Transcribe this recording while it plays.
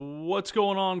What's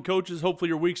going on, coaches? Hopefully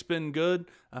your week's been good.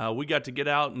 We got to get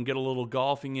out and get a little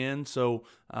golfing in, so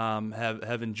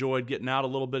have enjoyed getting out a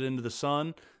little bit into the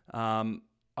sun.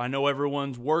 I know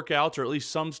everyone's workouts, or at least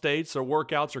some states, their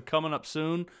workouts are coming up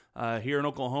soon here in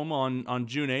Oklahoma on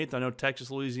June 8th. I know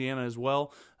Texas, Louisiana as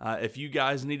well. If you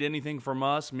guys need anything from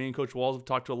us, me and Coach Walls have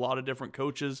talked to a lot of different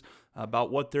coaches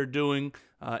about what they're doing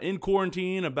in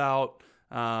quarantine, about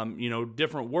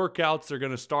different workouts they're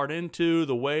going to start into,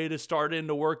 the way to start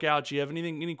into workouts. You have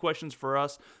any questions for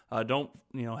us, don't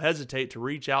hesitate to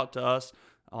reach out to us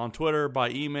on Twitter, by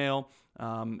email.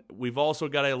 We've also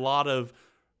got a lot of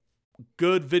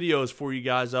good videos for you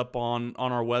guys up on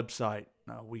our website.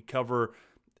 We cover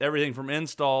everything from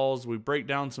installs. We break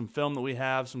down some film that we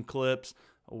have, some clips.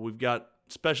 We've got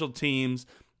special teams,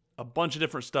 a bunch of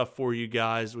different stuff for you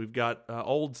guys. We've got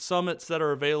old summits that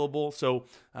are available. So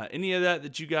any of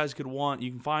that you guys could want, you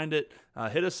can find it.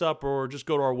 Hit us up or just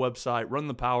go to our website,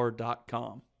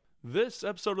 runthepower.com. This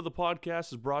episode of the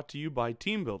podcast is brought to you by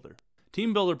TeamBuilder.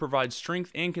 TeamBuilder provides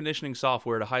strength and conditioning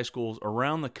software to high schools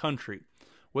around the country.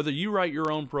 Whether you write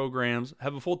your own programs,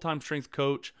 have a full-time strength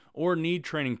coach, or need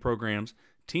training programs,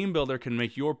 TeamBuilder can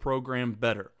make your program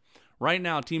better. Right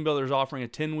now, TeamBuilder is offering a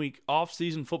 10-week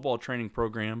off-season football training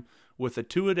program with a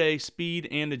 2-a-day speed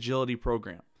and agility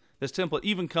program. This template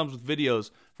even comes with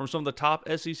videos from some of the top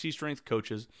SEC strength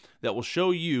coaches that will show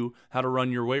you how to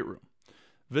run your weight room.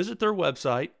 Visit their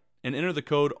website and enter the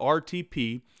code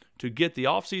RTP to get the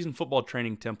off-season football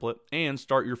training template and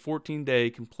start your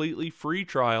 14-day completely free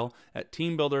trial at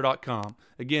teambuilder.com.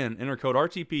 Again, enter code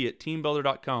RTP at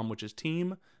teambuilder.com, which is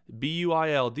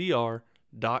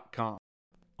teambuildr.com.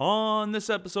 On this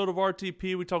episode of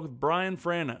RTP, we talk with Brian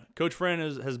Frana. Coach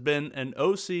Frana has been an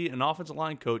OC and offensive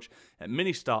line coach at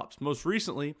many stops, most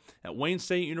recently at Wayne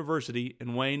State University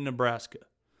in Wayne, Nebraska.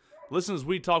 Listen as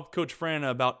we talk with Coach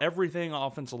Frana about everything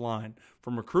offensive line,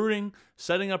 from recruiting,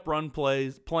 setting up run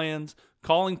plays, plans,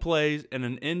 calling plays, and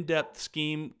an in-depth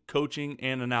scheme, coaching,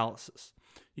 and analysis.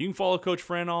 You can follow Coach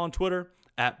Frana on Twitter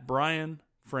at Brian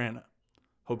Frana.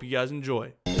 Hope you guys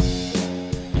enjoy.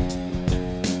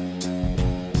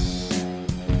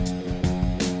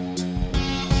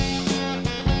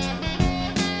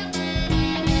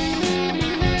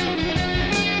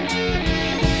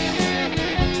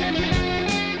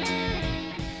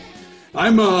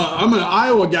 I'm an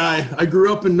Iowa guy. I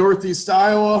grew up in Northeast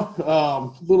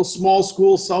Iowa, little small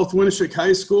school, South Winneshiek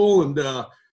High School, and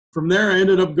from there I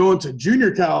ended up going to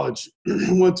junior college.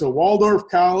 Went to Waldorf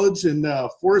College in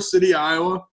Forest City,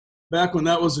 Iowa, back when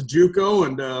that was a JUCO,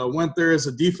 and went there as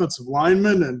a defensive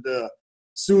lineman, and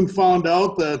soon found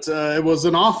out that it was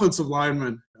an offensive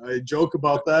lineman. I joke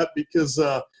about that because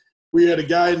we had a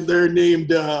guy there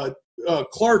named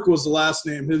Clark was the last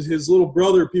name. His little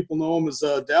brother, people know him as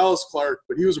Dallas Clark,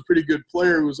 but he was a pretty good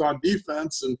player who was on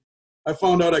defense, and I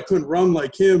found out I couldn't run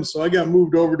like him, so I got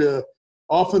moved over to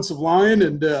offensive line,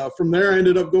 and from there I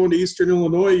ended up going to Eastern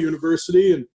Illinois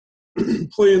University and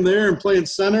playing there and playing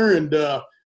center, and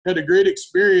had a great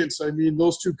experience. I mean,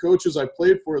 those two coaches I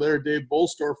played for there, Dave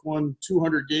Bolstorff won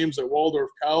 200 games at Waldorf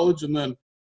College, and then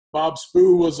Bob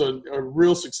Spoo was a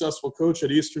real successful coach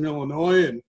at Eastern Illinois,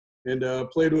 and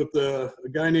played with a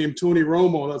guy named Tony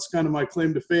Romo. That's kind of my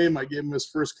claim to fame. I gave him his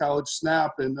first college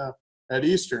snap at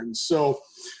Eastern. So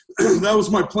that was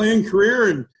my playing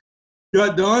career, and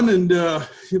got done. And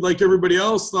like everybody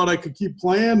else, thought I could keep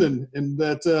playing, and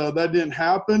that didn't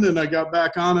happen. And I got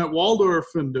back on at Waldorf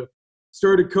and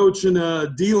started coaching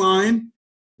D-line,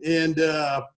 and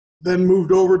then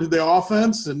moved over to the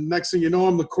offense. And next thing you know,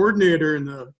 I'm the coordinator. And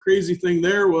the crazy thing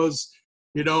there was,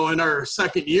 in our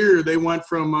second year, they went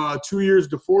from 2 years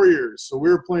to 4 years. So we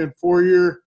were playing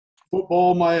 4-year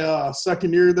football my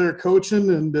second year there coaching,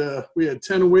 and we had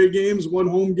 10 away games, 1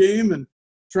 home game, and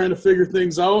trying to figure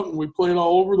things out. And we played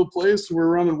all over the place. We were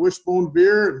running wishbone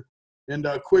veer and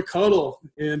quick huddle.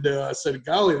 And I said,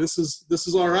 golly, this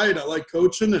is all right. I like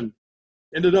coaching, and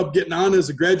ended up getting on as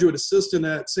a graduate assistant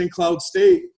at St. Cloud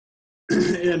State.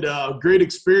 And great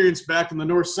experience back in the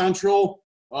North Central.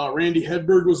 Randy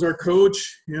Hedberg was our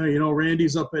coach.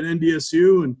 Randy's up at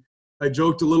NDSU, and I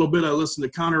joked a little bit. I listened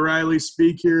to Connor Riley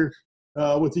speak here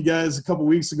with you guys a couple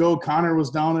weeks ago. Connor was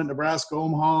down at Nebraska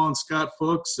Omaha, and Scott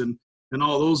Fuchs and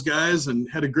all those guys, and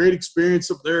had a great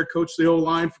experience up there. Coached the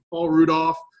O-line for Paul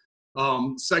Rudolph.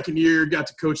 Second year, got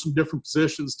to coach some different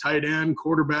positions, tight end,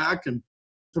 quarterback, and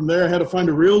from there I had to find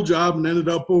a real job and ended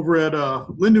up over at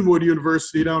Lindenwood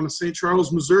University down in St.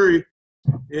 Charles, Missouri.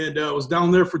 And was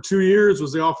down there for 2 years,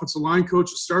 was the offensive line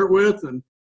coach to start with, and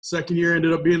second year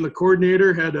ended up being the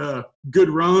coordinator, had a good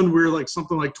run. We were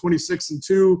something like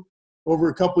 26-2 over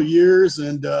a couple of years,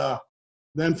 and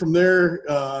then from there,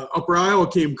 Upper Iowa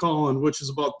came calling, which is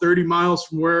about 30 miles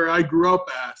from where I grew up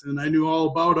at. And I knew all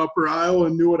about Upper Iowa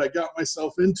and knew what I got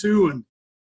myself into. And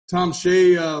Tom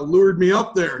Shea lured me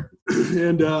up there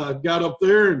and got up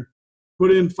there and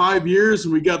put in 5 years,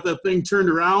 and we got that thing turned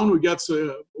around. We got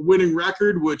a winning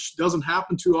record, which doesn't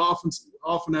happen too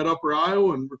often at Upper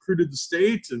Iowa, and recruited the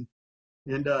state and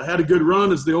had a good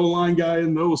run as the O-line guy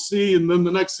in the OC. And then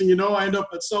the next thing you know, I end up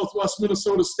at Southwest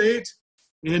Minnesota State,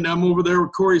 and I'm over there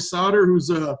with Corey Sauter,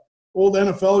 who's a old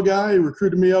NFL guy. He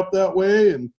recruited me up that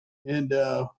way, and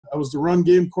I was the run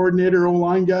game coordinator,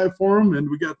 O-line guy for him, and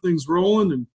we got things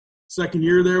rolling. And second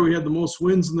year there, we had the most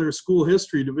wins in their school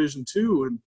history, Division II.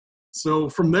 And so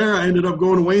from there, I ended up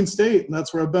going to Wayne State, and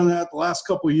that's where I've been at the last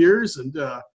couple of years. And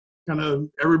kind of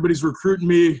everybody's recruiting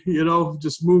me,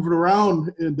 just moving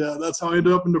around. And that's how I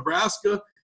ended up in Nebraska.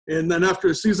 And then after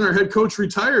a season, our head coach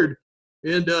retired.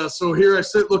 And so here I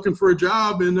sit looking for a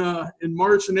job in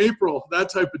March and April, that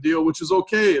type of deal, which is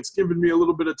okay. It's given me a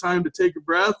little bit of time to take a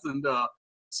breath and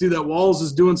see that Walls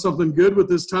is doing something good with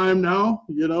his time now,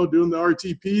 doing the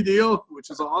RTP deal, which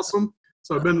is awesome.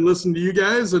 So I've been listening to you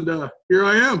guys, and here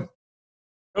I am.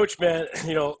 Coach, man,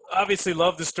 obviously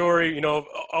love the story.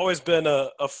 Always been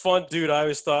a fun dude. I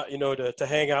always thought, to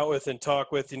hang out with and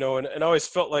talk with, and I always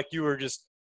felt like you were just,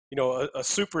 a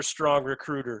super strong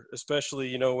recruiter,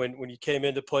 especially, when you came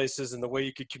into places and the way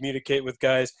you could communicate with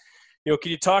guys. Can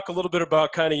you talk a little bit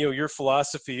about kind of, your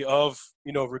philosophy of,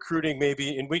 recruiting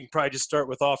maybe, and we can probably just start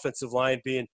with offensive line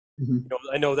being,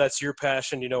 I know that's your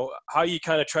passion, how you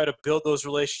kind of try to build those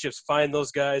relationships, find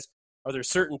those guys. Are there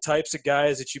certain types of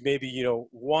guys that you maybe,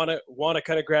 want to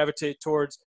kind of gravitate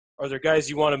towards? Are there guys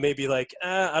you want to maybe like,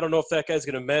 I don't know if that guy's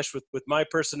going to mesh with my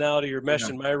personality or mesh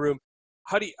in my room?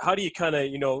 How do you kind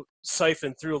of,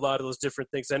 siphon through a lot of those different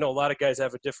things? I know a lot of guys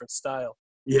have a different style.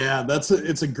 Yeah,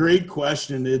 it's a great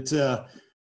question. It's,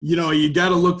 you got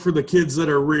to look for the kids that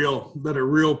are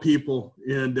real people.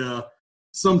 And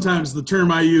sometimes the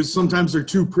term I use, sometimes they're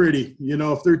too pretty.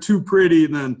 If they're too pretty,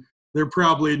 then they're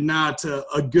probably not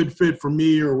a good fit for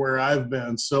me or where I've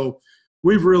been. So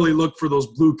we've really looked for those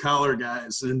blue-collar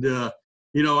guys. And,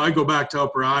 I go back to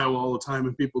Upper Iowa all the time,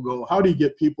 and people go, how do you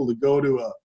get people to go to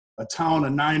a town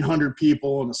of 900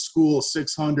 people and a school of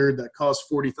 600 that costs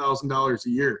 $40,000 a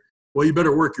year? Well, you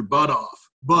better work your butt off.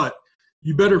 But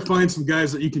you better find some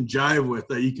guys that you can jive with,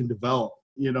 that you can develop,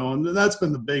 and that's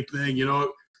been the big thing,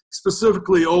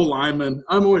 specifically O-linemen.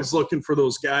 I'm always looking for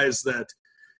those guys that –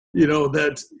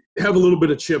 that have a little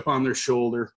bit of chip on their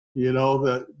shoulder,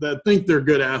 that think they're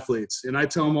good athletes. And I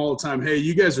tell them all the time, hey,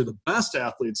 you guys are the best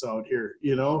athletes out here.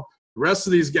 The rest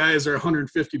of these guys are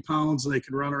 150 pounds and they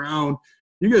can run around.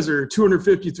 You guys are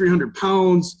 250, 300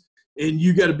 pounds, and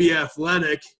you got to be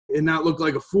athletic and not look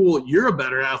like a fool. You're a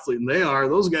better athlete than they are.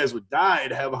 Those guys would die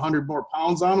to have 100 more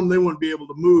pounds on them. They wouldn't be able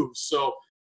to move. So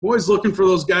I'm always looking for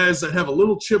those guys that have a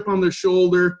little chip on their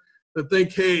shoulder, that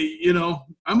think, hey,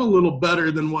 I'm a little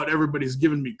better than what everybody's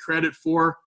giving me credit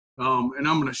for, and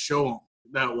I'm going to show them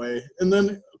that way. And then,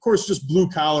 of course, just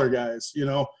blue-collar guys.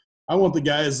 I want the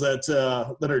guys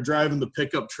that are driving the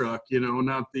pickup truck,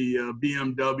 not the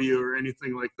BMW or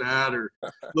anything like that, or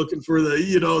looking for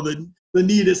the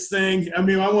neatest thing. I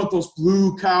mean, I want those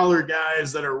blue-collar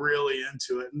guys that are really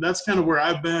into it, and that's kind of where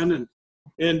I've been.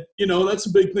 And that's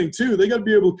a big thing too. They got to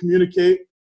be able to communicate.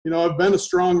 I've been a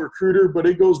strong recruiter, but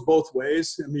it goes both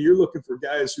ways. I mean, you're looking for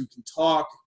guys who can talk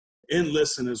and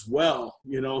listen as well,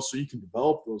 so you can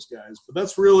develop those guys. But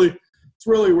it's really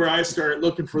where I start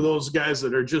looking for those guys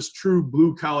that are just true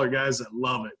blue-collar guys that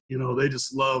love it. They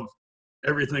just love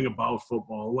everything about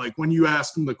football. Like when you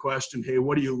ask them the question, hey,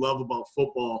 what do you love about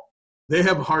football? They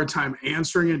have a hard time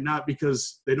answering it, not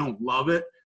because they don't love it,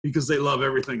 because they love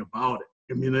everything about it.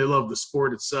 I mean, they love the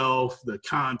sport itself, the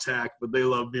contact, but they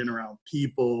love being around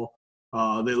people.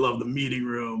 They love the meeting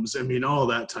rooms. I mean, all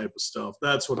that type of stuff.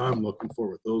 That's what I'm looking for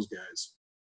with those guys.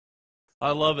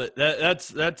 I love it.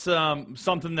 That's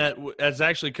something that has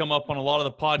actually come up on a lot of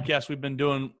the podcasts we've been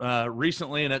doing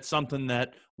recently, and it's something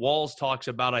that Walls talks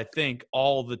about, I think,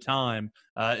 all the time,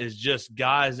 is just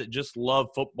guys that just love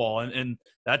football. And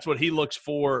that's what he looks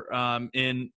for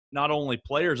in not only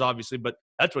players, obviously, but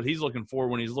that's what he's looking for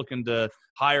when he's looking to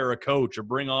hire a coach or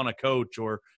bring on a coach,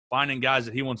 or finding guys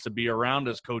that he wants to be around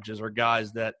as coaches, or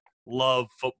guys that love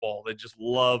football. They just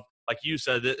love, like you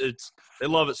said, they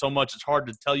love it so much it's hard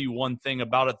to tell you one thing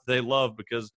about it that they love,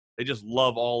 because they just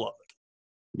love all of it.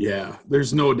 Yeah,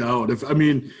 there's no doubt.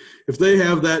 If they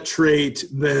have that trait,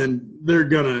 then you're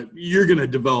gonna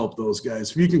develop those guys.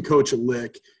 If you can coach a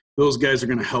lick, those guys are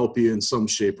gonna help you in some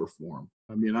shape or form.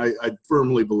 I mean, I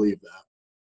firmly believe that.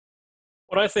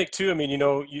 What I think too, I mean,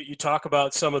 you talk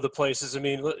about some of the places. I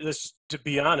mean, let's to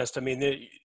be honest. I mean,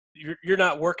 you're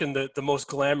not working the most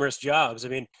glamorous jobs. I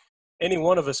mean, any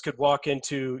one of us could walk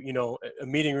into a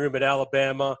meeting room at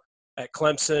Alabama, at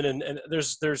Clemson, and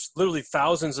there's literally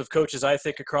thousands of coaches I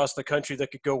think across the country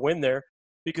that could go win there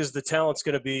because the talent's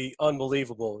going to be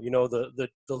unbelievable. The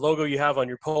logo you have on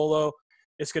your polo,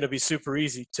 it's going to be super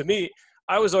easy. To me,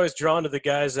 I was always drawn to the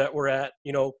guys that were at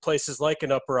places like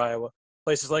in Upper Iowa,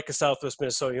 places like in Southwest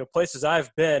Minnesota, places I've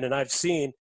been and I've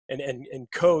seen and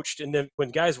coached. And then when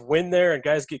guys win there and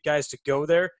guys get guys to go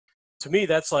there, to me,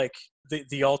 that's like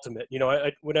the ultimate.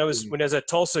 When I was at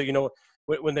Tulsa,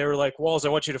 when they were like, Walls, I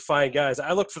want you to find guys.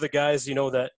 I look for the guys,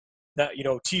 that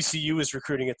TCU was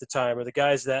recruiting at the time, or the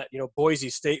guys that,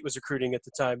 Boise State was recruiting at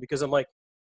the time, because I'm like,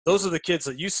 those are the kids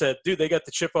that you said, dude, they got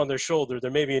the chip on their shoulder. They're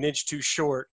maybe an inch too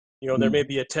short. There may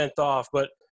be a 10th off, but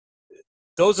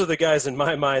those are the guys in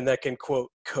my mind that can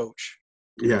quote coach.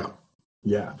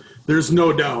 Yeah. There's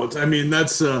no doubt. I mean,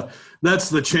 that's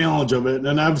the challenge of it.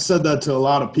 And I've said that to a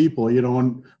lot of people,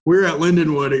 when we were at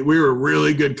Lindenwood, we were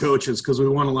really good coaches because we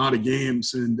won a lot of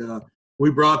games. And we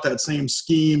brought that same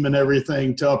scheme and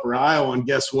everything to Upper Iowa. And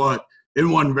guess what? It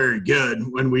wasn't very good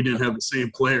when we didn't have the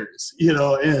same players,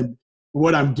 and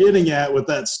what I'm getting at with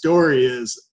that story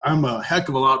is I'm a heck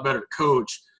of a lot better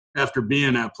coach after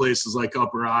being at places like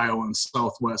Upper Iowa and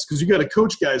Southwest, because you got to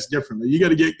coach guys differently. You got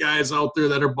to get guys out there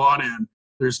that are bought in.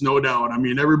 There's no doubt. I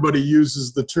mean, everybody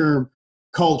uses the term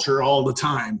culture all the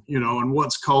time, and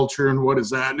what's culture and what is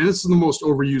that? And it's the most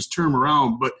overused term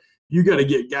around, but you got to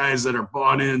get guys that are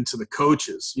bought into the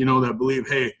coaches, that believe,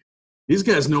 hey, these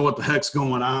guys know what the heck's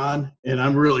going on, and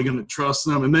I'm really going to trust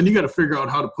them. And then you got to figure out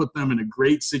how to put them in a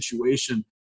great situation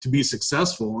to be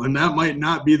successful. And that might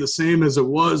not be the same as it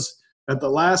was at the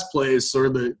last place or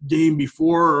the game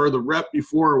before or the rep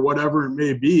before or whatever it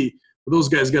may be. But those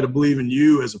guys got to believe in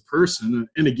you as a person.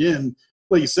 And again,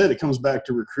 like you said, it comes back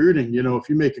to recruiting. If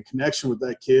you make a connection with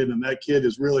that kid and that kid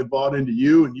is really bought into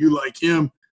you and you like him,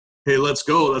 hey, let's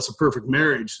go. That's a perfect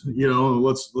marriage.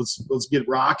 Let's get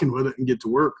rocking with it and get to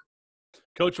work.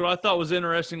 Coach, what I thought was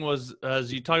interesting was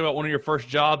as you talk about one of your first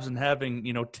jobs and having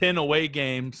 10 away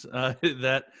games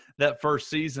that first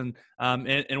season,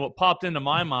 and what popped into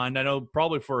my mind, I know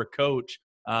probably for a coach,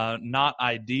 not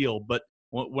ideal, but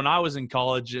when I was in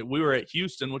college, we were at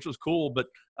Houston, which was cool, but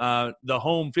the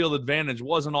home field advantage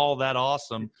wasn't all that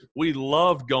awesome. We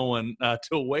loved going to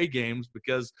away games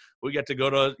because we got to go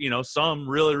to, some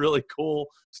really, really cool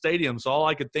stadiums. So all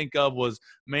I could think of was,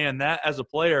 man, that as a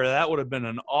player, that would have been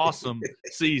an awesome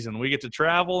season. We get to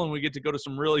travel and we get to go to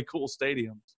some really cool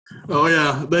stadiums. Oh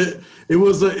yeah. It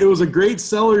was a great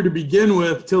seller to begin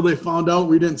with till they found out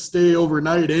we didn't stay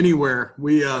overnight anywhere.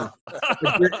 We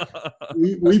played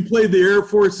the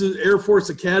Air Force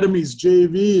Academy's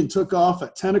JV and took off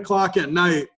at 10 o'clock at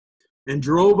night and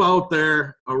drove out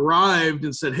there, arrived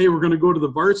and said, hey, we're going to go to the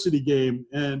varsity game.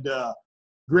 And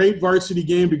great varsity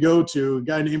game to go to. A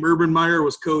guy named Urban Meyer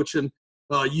was coaching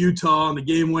Utah, and the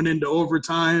game went into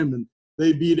overtime, and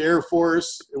they beat Air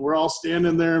Force. And we're all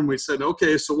standing there, and we said,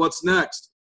 okay, so what's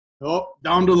next? Oh,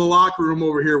 down to the locker room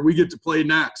over here. We get to play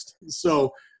next.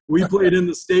 So we played in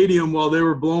the stadium while they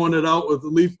were blowing it out with the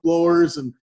leaf blowers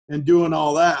and doing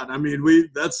all that. I mean,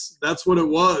 that's what it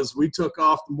was. We took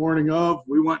off the morning of.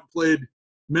 We went and played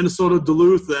Minnesota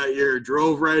Duluth that year,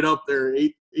 drove right up there,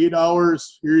 eight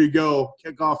hours. Here you go.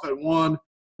 Kick off at 1,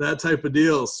 that type of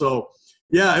deal. So,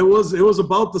 yeah, it was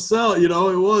about the sell. It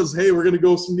was, hey, we're going to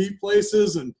go some neat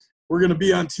places and we're going to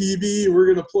be on TV. We're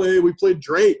going to play. We played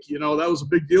Drake. That was a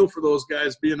big deal for those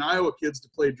guys being Iowa kids to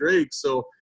play Drake. So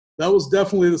that was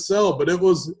definitely the sell, but it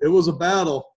was a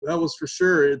battle. That was for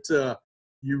sure.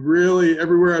 You really,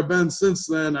 everywhere I've been since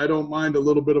then, I don't mind a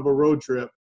little bit of a road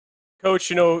trip. Coach,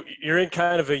 you're in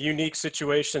kind of a unique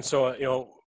situation. So,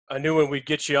 I knew when we'd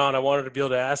get you on, I wanted to be able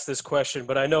to ask this question,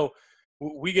 but I know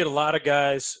we get a lot of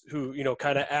guys who,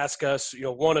 kind of ask us,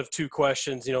 one of two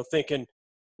questions, thinking,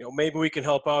 maybe we can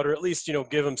help out or at least,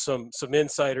 give them some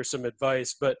insight or some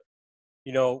advice. But,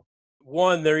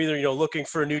 one, they're either, looking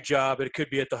for a new job, it could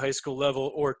be at the high school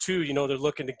level, or two, they're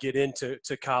looking to get into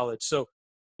college. So,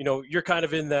 you're kind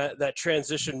of in that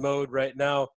transition mode right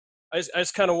now. I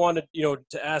just kind of wanted,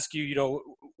 to ask you,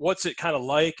 what's it kind of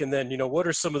like? And then, what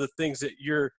are some of the things that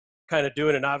you're kind of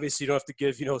doing? And obviously you don't have to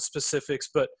give, specifics,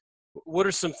 but what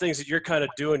are some things that you're kind of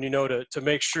doing, to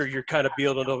make sure you're kind of be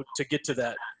able to get to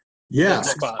that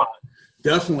spot?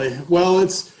 Definitely. Well,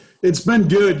 it's been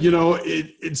good.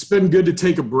 It's been good to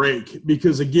take a break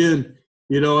because, again,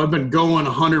 I've been going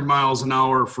 100 miles an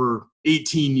hour for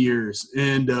 18 years.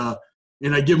 And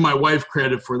And I give my wife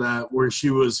credit for that, where she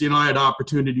was, I had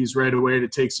opportunities right away to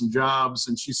take some jobs.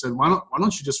 And she said, why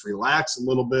don't you just relax a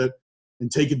little bit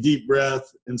and take a deep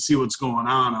breath and see what's going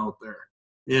on out there?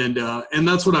 And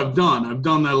that's what I've done. I've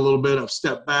done that a little bit. I've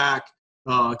stepped back,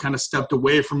 kind of stepped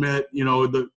away from it.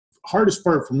 The hardest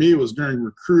part for me was during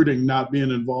recruiting, not being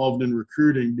involved in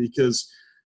recruiting, because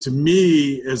to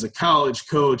me as a college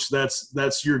coach,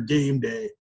 that's your game day,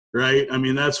 right? I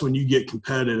mean, that's when you get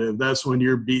competitive. That's when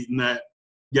you're beating that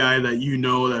guy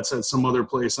that that's at some other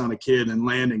place on a kid and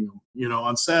landing them.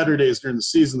 On Saturdays during the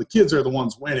season, the kids are the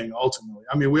ones winning ultimately.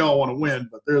 I mean, we all want to win,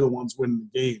 but they're the ones winning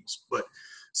the games. But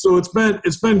so it's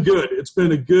been good. It's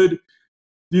been a good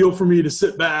deal for me to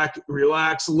sit back,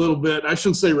 relax a little bit. I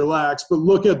shouldn't say relax, but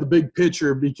look at the big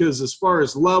picture, because as far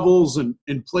as levels and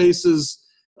places,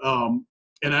 and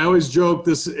I always joke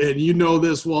this, and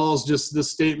this, Walls, just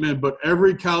this statement, but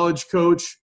every college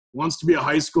coach wants to be a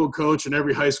high school coach, and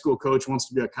every high school coach wants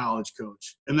to be a college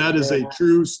coach. And that is a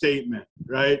true statement,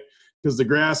 right? Because the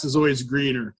grass is always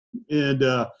greener. And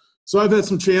so I've had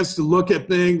some chance to look at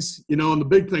things, and the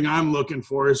big thing I'm looking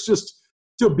for is just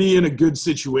to be in a good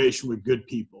situation with good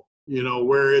people,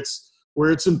 where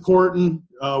it's important.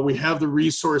 We have the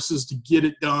resources to get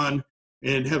it done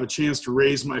and have a chance to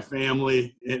raise my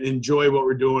family and enjoy what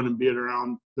we're doing and being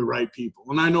around the right people.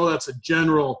 And I know that's a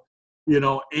general,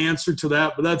 answer to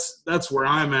that, but that's where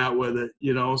I'm at with it,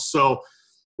 so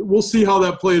we'll see how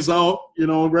that plays out.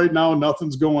 Right now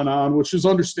nothing's going on, which is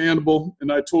understandable.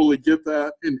 And I totally get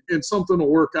that, and something will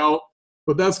work out,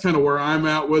 but that's kind of where I'm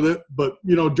at with it. But,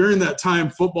 during that time,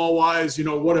 football wise,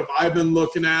 what have I been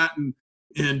looking at and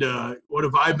what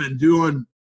have I been doing?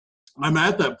 I'm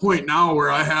at that point now where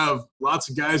I have lots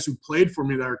of guys who played for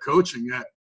me that are coaching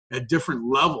at different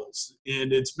levels.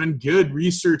 And it's been good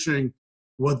researching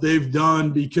what they've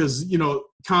done because,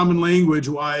 common language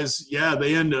wise,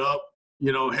 they end up,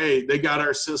 hey, they got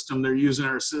our system. They're using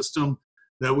our system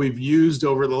that we've used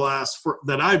over the last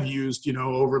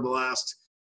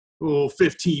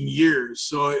 15 years.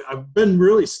 So I've been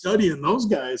really studying those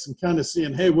guys and kind of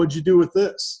seeing, hey, what'd you do with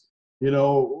this?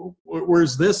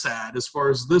 Where's this at as far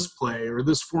as this play or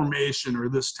this formation or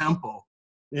this tempo?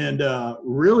 And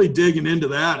really digging into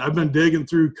that. I've been digging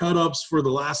through cut-ups for the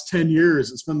last 10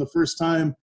 years. It's been the first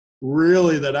time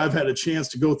really that I've had a chance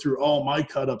to go through all my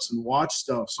cut-ups and watch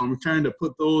stuff. So I'm trying to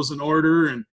put those in order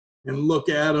and look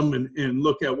at them and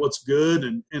look at what's good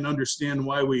and understand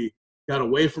why we got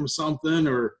away from something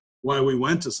or why we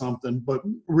went to something. But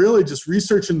really just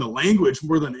researching the language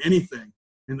more than anything.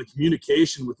 And the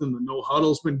communication within the no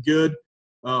huddle's been good.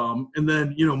 And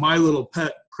then, my little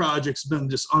pet project's been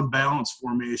just unbalanced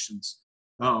formations.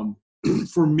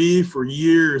 For me, for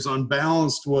years,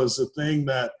 unbalanced was a thing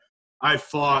that I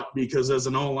fought because as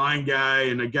an O-line guy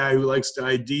and a guy who likes to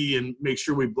ID and make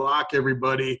sure we block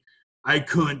everybody, I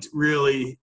couldn't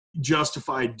really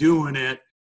justify doing it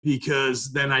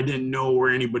because then I didn't know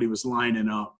where anybody was lining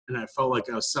up. And I felt like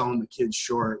I was selling the kids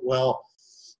short. Well,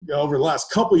 over the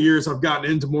last couple of years, I've gotten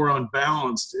into more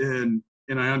unbalanced and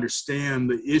I understand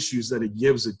the issues that it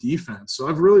gives a defense. So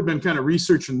I've really been kind of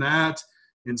researching that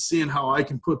and seeing how I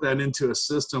can put that into a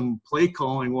system, play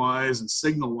calling wise and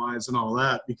signal wise and all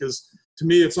that. Because to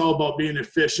me, it's all about being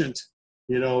efficient,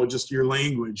 just your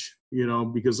language,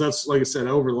 because that's, like I said,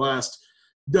 over the last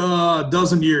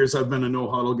dozen years, I've been a no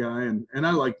huddle guy and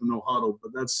I like the no huddle,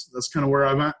 but that's kind of where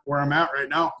I'm at right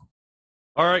now.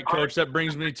 All right, Coach, that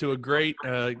brings me to a great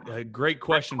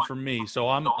question for me. So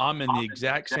I'm in the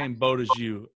exact same boat as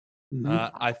you.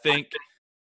 Mm-hmm. I think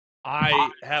I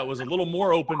was a little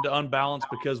more open to unbalance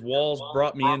because Walls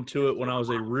brought me into it when I was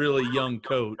a really young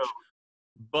coach.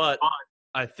 But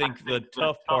I think the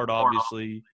tough part,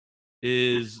 obviously,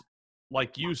 is,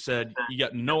 like you said, you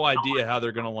got no idea how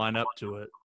they're going to line up to it.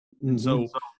 Mm-hmm. So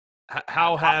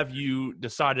how have you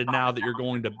decided now that you're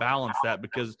going to balance that?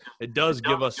 Because it does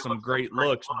give us some great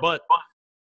looks, but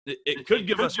it could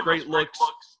give us great looks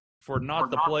for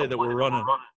not the play that we're running.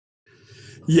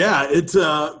 Yeah, it's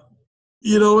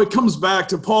it comes back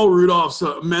to Paul Rudolph's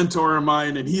a mentor of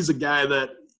mine, and he's a guy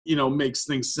that makes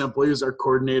things simple. He was our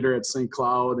coordinator at St.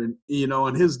 Cloud, and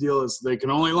and his deal is they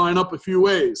can only line up a few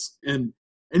ways, and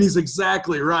he's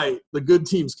exactly right. The good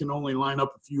teams can only line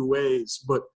up a few ways,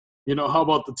 but how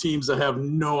about the teams that have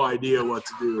no idea what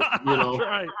to do?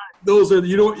 Right. Those are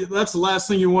that's the last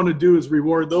thing you want to do is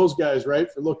reward those guys, right,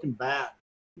 for looking bad.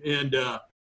 And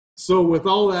so with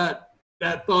all that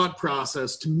thought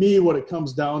process, to me, what it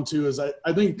comes down to is I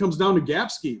think it comes down to gap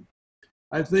scheme.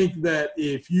 I think that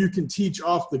if you can teach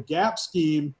off the gap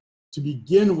scheme to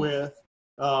begin with,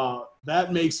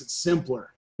 that makes it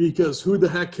simpler because who the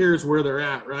heck cares where they're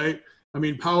at, right? I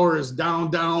mean, power is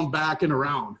down, down, back, and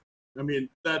around. I mean,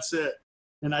 that's it.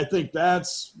 And I think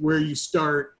that's where you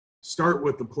start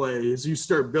with the play is you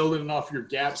start building off your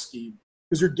gap scheme,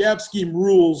 because your gap scheme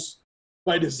rules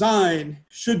by design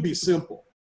should be simple.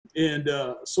 And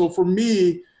so for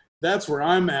me, that's where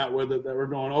I'm at with it, that we're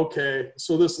going, okay,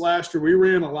 so this last year we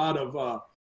ran a lot of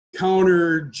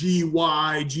counter,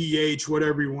 GY, GH,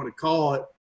 whatever you want to call it,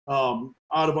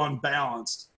 out of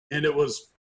unbalanced. And it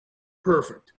was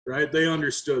perfect, right? They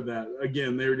understood that.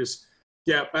 Again, they were just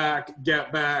gap back,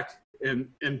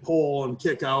 and pull and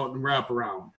kick out and wrap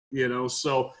around, you know?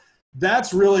 So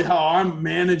that's really how I'm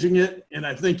managing it. And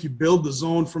I think you build the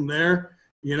zone from there,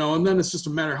 you know, and then it's just a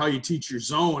matter of how you teach your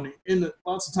zone. And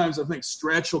lots of times I think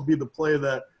stretch will be the play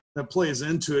that plays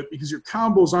into it, because your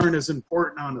combos aren't as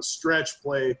important on a stretch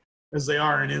play as they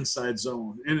are in inside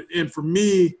zone. And for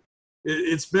me,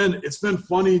 it's been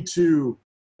funny to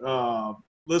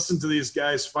listen to these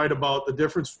guys fight about the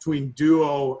difference between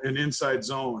duo and inside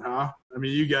zone, huh? I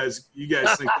mean, you guys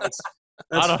think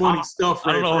that's funny stuff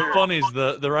right there. I don't know if funny is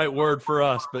the right word for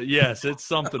us, but yes, it's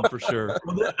something for sure.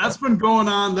 Well, that's been going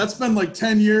on. That's been like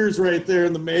 10 years right there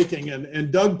in the making.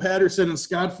 And Doug Patterson and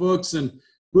Scott Fuchs and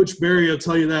Butch Berry will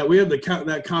tell you that. We had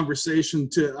that conversation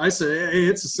too. I said, hey,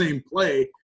 it's the same play,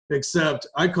 except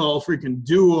I call freaking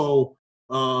duo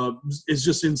is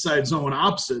just inside zone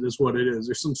opposite is what it is.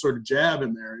 There's some sort of jab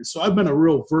in there. And so I've been a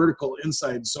real vertical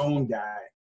inside zone guy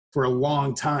for a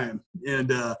long time. And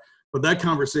but that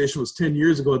conversation was 10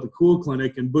 years ago at the Cool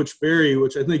Clinic, and Butch Berry,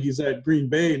 which I think he's at Green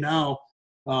Bay now,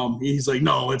 he's like,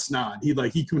 no, it's not. He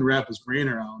couldn't wrap his brain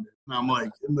around it. And I'm like,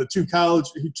 and the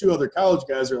two other college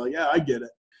guys are like, yeah, I get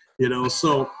it. You know,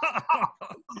 so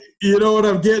you know what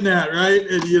I'm getting at, right?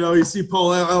 And, you know, you see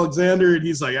Paul Alexander, and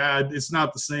he's like, it's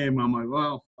not the same. I'm like,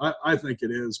 well, I think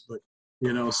it is. But,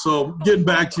 you know, so getting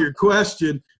back to your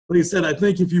question, like I said, I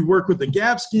think if you work with the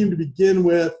gap scheme to begin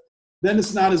with, then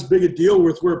it's not as big a deal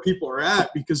with where people are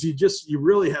at, because you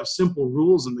really have simple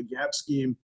rules in the gap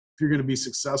scheme if you're going to be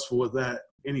successful with that,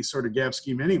 any sort of gap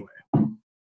scheme anyway.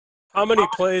 How many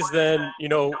plays then, you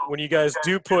know, when you guys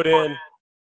do put in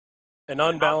an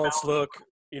unbalanced look,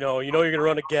 you know you're going to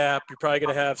run a gap, you're probably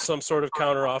going to have some sort of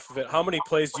counter off of it. How many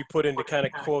plays do you put in to kind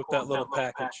of quote that little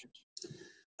package?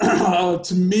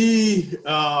 To me,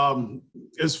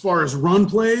 as far as run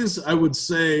plays, I would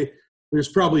say there's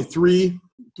probably three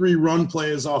run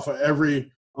plays off of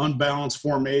every unbalanced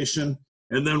formation,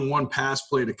 and then one pass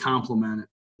play to complement it.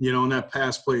 You know, and that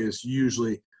pass play is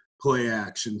usually play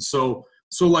action. So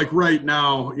like right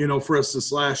now, you know, for us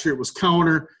this last year, it was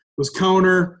counter,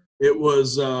 it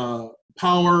was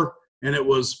power, and it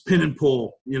was pin and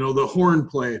pull. You know, the horn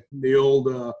play, the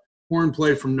old horn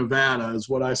play from Nevada is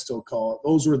what I still call it.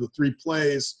 Those were the three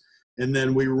plays, and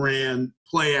then we ran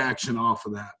play action off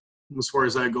of that as far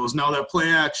as that goes. Now that play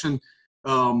action,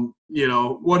 you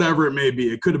know, whatever it may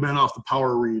be, it could have been off the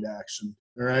power read action.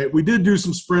 All right. We did do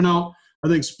some sprint out. I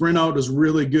think sprint out is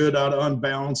really good out of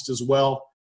unbalanced as well,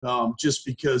 just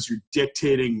because you're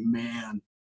dictating man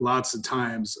lots of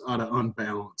times out of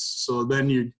unbalanced. So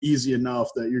then you're easy enough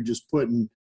that you're just putting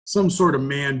some sort of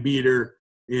man beater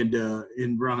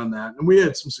and running that. And we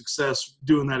had some success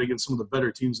doing that against some of the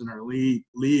better teams in our league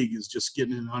is just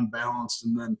getting in unbalanced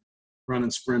and then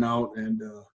running sprint out and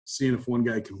seeing if one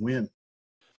guy can win.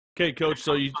 Okay, Coach,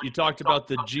 so you talked about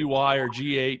the GY or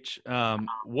GH.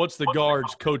 What's the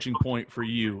guard's coaching point for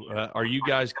you? Are you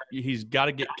guys – he's got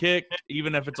to get kicked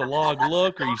even if it's a log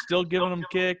look? Are you still giving him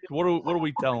kicked? What are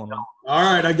we telling him?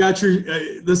 All right, I got your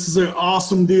this is an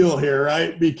awesome deal here,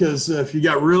 right? Because if you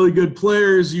got really good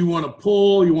players, you want to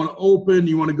pull, you want to open,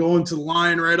 you want to go into the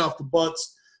line right off the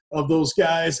butts of those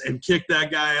guys and kick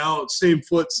that guy out. Same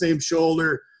foot, same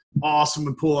shoulder, awesome,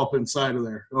 and pull up inside of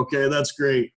there. Okay, that's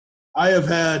great. I have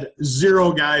had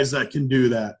 0 guys that can do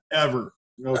that ever,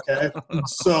 okay?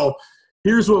 So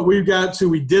here's what we've got to.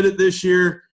 We did it this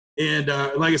year, and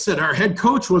like I said, our head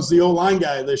coach was the O-line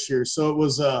guy this year. So it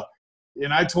was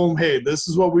and I told him, hey, this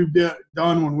is what we've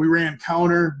done when we ran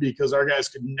counter because our guys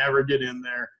could never get in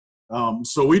there.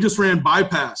 So we just ran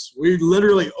bypass. We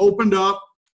literally opened up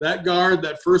that guard,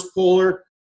 that first puller,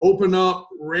 opened up,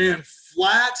 ran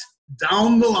flat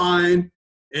down the line,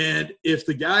 and if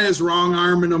the guy is wrong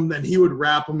arming him, then he would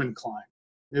wrap him and climb,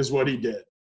 is what he did.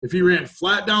 If he ran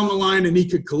flat down the line and he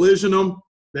could collision him,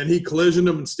 then he collisioned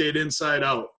him and stayed inside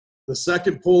out. The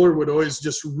second puller would always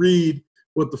just read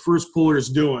what the first puller is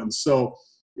doing. So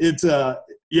it's,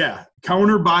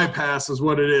 counter bypass is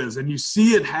what it is. And you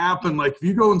see it happen. Like if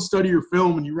you go and study your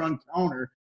film and you run counter,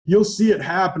 you'll see it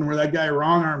happen where that guy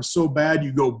wrong arms so bad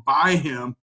you go by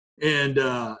him And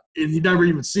he never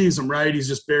even sees him, right? He's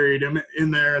just buried him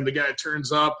in there, and the guy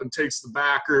turns up and takes the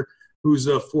backer, who's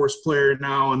a force player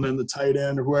now, and then the tight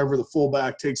end or whoever, the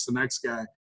fullback, takes the next guy.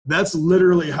 That's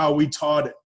literally how we taught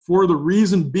it. For the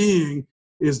reason being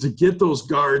is to get those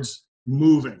guards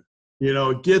moving,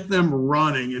 get them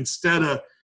running instead of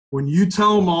when you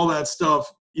tell them all that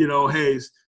stuff, hey,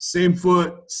 same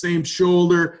foot, same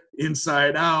shoulder,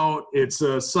 inside out, it's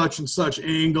a such and such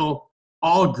angle.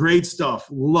 All great stuff.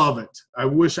 Love it. I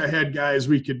wish I had guys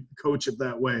we could coach it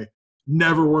that way.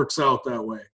 Never works out that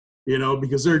way,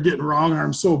 because they're getting wrong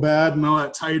arm so bad, and now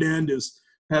that tight end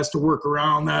has to work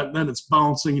around that, and then it's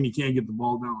bouncing and you can't get the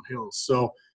ball downhill.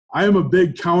 So I am a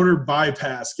big counter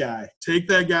bypass guy. Take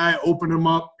that guy, open him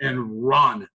up, and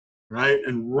run, right?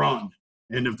 And run.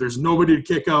 And if there's nobody to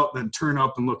kick out, then turn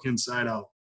up and look inside out.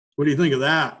 What do you think of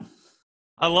that?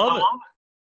 I love it.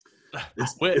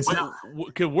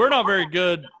 We're not very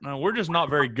good. We're just not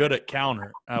very good at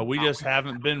counter. We just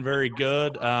haven't been very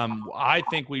good. I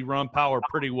think we run power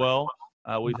pretty well.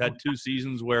 We've had 2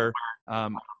 seasons where,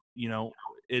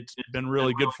 it's been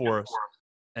really good for us.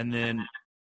 And then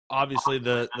obviously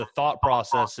the thought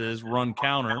process is run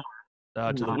counter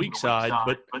to the weak side,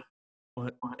 but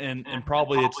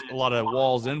probably it's a lot of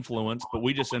Wall's influence, but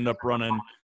we just end up running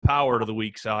power to the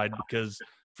weak side because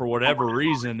for whatever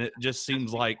reason, it just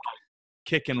seems like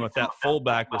kicking with that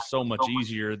fullback was so much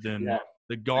easier than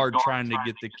the guard trying to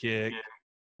get the kick.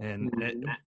 And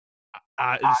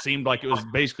it seemed like it was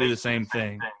basically the same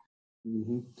thing.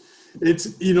 Mm-hmm. It's,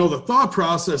 the thought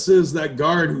process is that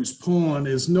guard who's pulling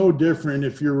is no different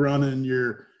if you're running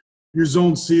your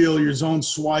zone seal, your zone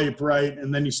swipe, right?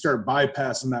 And then you start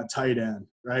bypassing that tight end,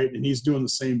 right? And he's doing the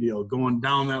same deal, going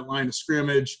down that line of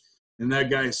scrimmage, and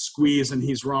that guy's squeezing,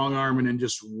 he's wrong arming and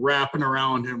just wrapping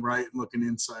around him, right, and looking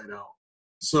inside out.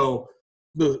 So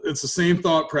it's the same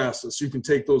thought process. You can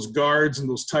take those guards and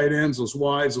those tight ends, those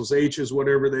Ys, those H's,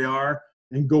 whatever they are,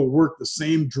 and go work the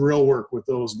same drill work with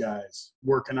those guys,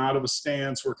 working out of a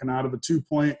stance, working out of a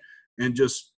 2-point, and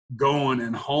just going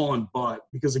and hauling butt.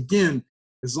 Because, again,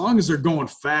 as long as they're going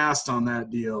fast on that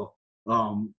deal,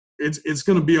 it's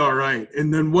going to be all right.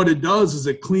 And then what it does is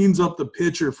it cleans up the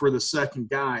picture for the second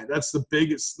guy. That's the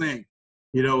biggest thing,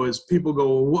 is people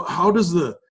go, well, how does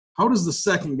the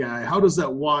second guy, how does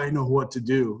that Y know what to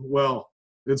do? Well,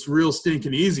 it's real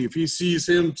stinking easy. If he sees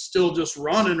him still just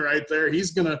running right there,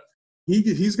 he's gonna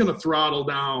throttle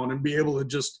down and be able to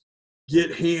just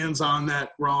get hands on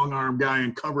that wrong arm guy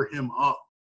and cover him up.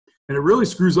 And it really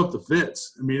screws up the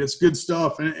fits. I mean, it's good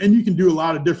stuff. And you can do a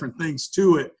lot of different things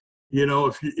to it.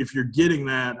 If you're getting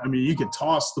that, I mean, you can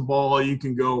toss the ball, you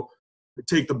can go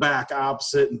take the back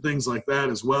opposite and things like that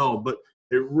as well. But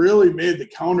it really made the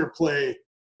counter play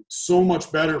so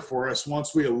much better for us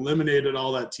once we eliminated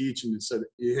all that teaching and said,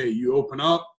 hey, you open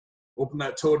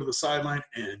that toe to the sideline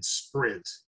and sprint.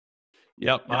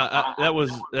 Yep.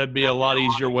 That'd be a lot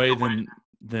easier way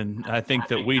than I think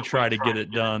that we try to get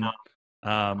it done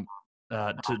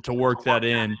to work that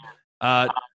in.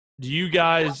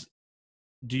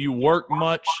 Do you work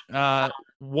much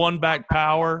one back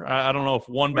power? I don't know if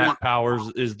one back power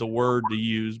is the word to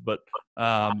use, but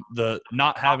the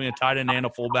not having a tight end and a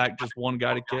fullback, just one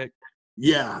guy to kick.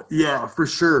 Yeah, for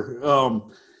sure.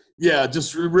 You're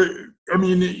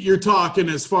talking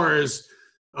as far as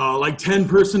like 10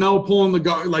 personnel pulling the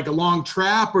guard, like a long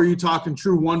trap, or are you talking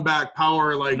true one back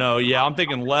power? No, I'm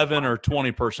thinking 11 or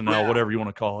 20 personnel, whatever you want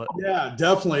to call it. Yeah,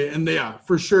 definitely. And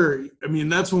for sure. I mean,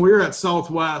 that's when we were at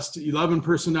Southwest, 11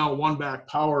 personnel, one back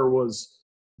power was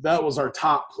our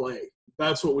top play.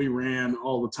 That's what we ran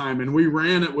all the time. And we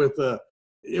ran it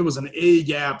it was an A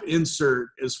gap insert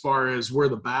as far as where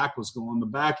the back was going. The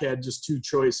back had just 2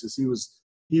 choices. He was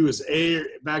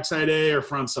backside A or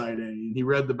frontside A, and he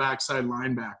read the backside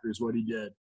linebacker is what he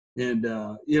did. And,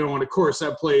 and of course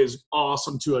that play is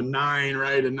awesome to a 9,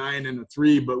 right? A 9 and a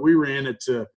 3, but we ran it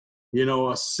to,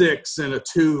 a 6 and a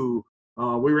 2.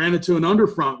 We ran it to an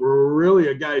underfront where we're really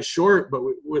a guy short, but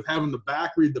with having the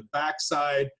back read the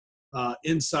backside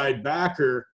inside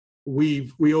backer, we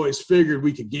always figured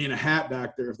we could gain a hat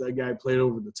back there if that guy played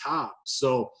over the top.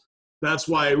 So that's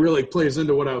why it really plays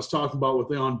into what I was talking about with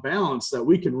the on balance, that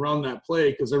we can run that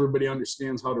play because everybody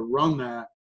understands how to run that,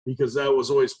 because that was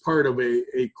always part of a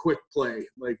quick play.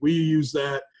 Like we use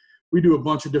that. We do a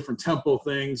bunch of different tempo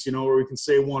things, where we can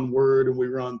say one word and we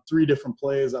run 3 different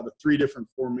plays out of 3 different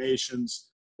formations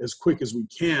as quick as we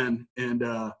can. And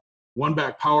one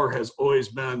back power has always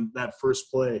been that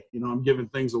first play. I'm giving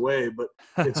things away, but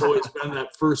it's always been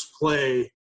that first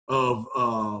play of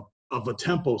a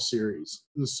tempo series.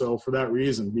 And so for that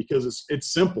reason, because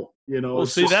it's simple, Well,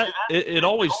 see, it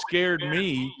always scared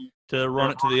me to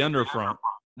run it to the under front?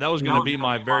 That was going to be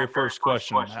my very first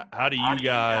question. How do you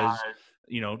guys,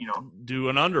 do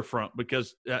an under front?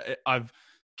 Because I've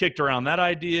kicked around that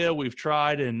idea. We've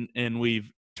tried and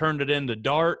we've turned it into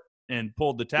dart and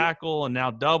pulled the tackle and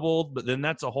now doubled, but then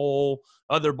that's a whole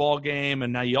other ball game.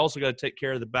 And now you also got to take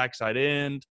care of the backside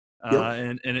end.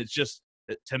 And it's just,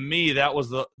 to me, that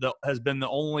was has been the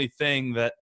only thing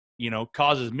that,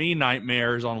 causes me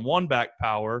nightmares on one back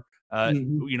power,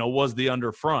 was the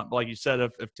under front. Like you said,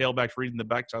 if tailback's reading the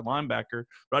backside linebacker,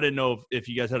 but I didn't know if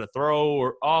you guys had a throw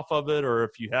or off of it, or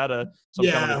if you had some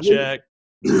kind of a check.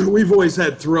 We've always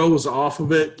had throws off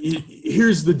of it.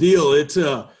 Here's the deal. It's,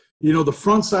 the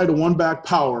front side of one back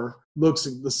power looks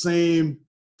the same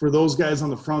for those guys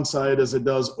on the front side as it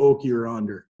does Okie or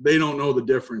under. They don't know the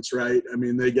difference, right? I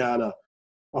mean, they got a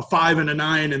 5 and a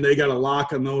 9, and they got a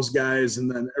lock on those guys,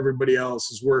 and then everybody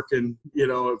else is working,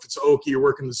 if it's Okie, you're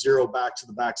working the 0 back to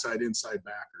the backside inside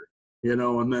backer,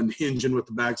 and then hinging with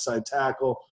the backside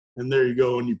tackle, and there you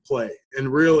go, and you play.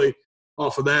 And really,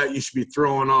 off of that, you should be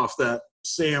throwing off that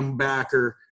Sam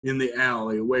backer in the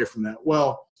alley away from that.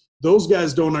 Well, those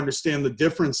guys don't understand the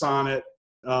difference on it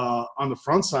on the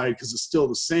front side because it's still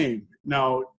the same.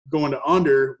 Now, going to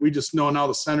under, we just know now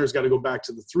the center's got to go back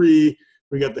to the 3.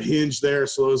 We got the hinge there,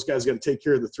 so those guys got to take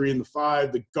care of the 3 and the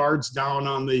 5. The guard's down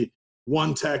on the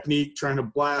 1 technique, trying to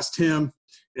blast him.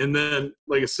 And then,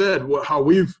 like I said, how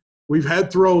we've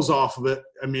had throws off of it.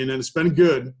 I mean, and it's been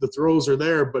good. The throws are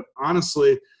there, but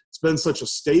honestly, it's been such a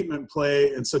statement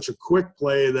play and such a quick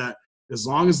play that as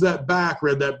long as that back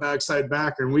read that backside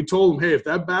backer, and we told him, hey, if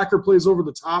that backer plays over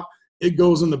the top, it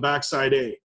goes in the backside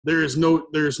A. There's no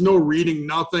reading,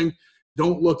 nothing.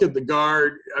 Don't look at the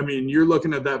guard. I mean, you're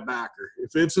looking at that backer.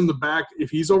 If it's in the back, if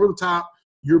he's over the top,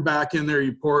 you're back in there,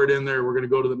 you pour it in there. We're going to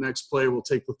go to the next play. We'll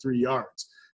take the 3 yards.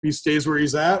 If he stays where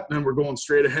he's at, then we're going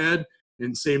straight ahead.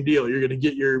 And same deal. You're going to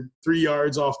get your 3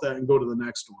 yards off that and go to the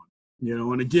next one.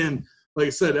 And again, like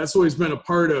I said, that's always been a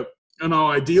part of,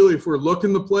 ideally if we're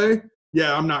looking to play,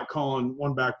 I'm not calling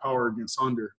one back power against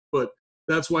under. But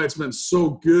that's why it's been so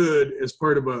good as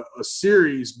part of a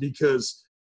series, because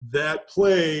that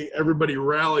play, everybody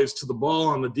rallies to the ball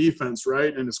on the defense,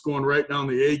 right? And it's going right down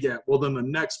the A-gap. Well, then the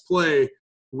next play,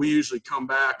 we usually come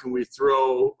back and we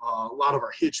throw a lot of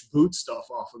our hitch boot stuff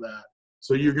off of that.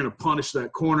 So you're going to punish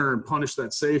that corner and punish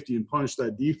that safety and punish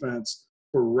that defense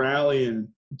for rallying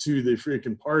to the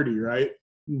freaking party, right?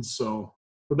 And so,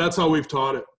 but that's how we've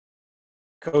taught it.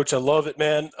 Coach, I love it,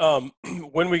 man.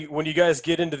 When you guys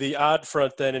get into the odd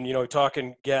front then and,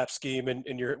 talking gap scheme and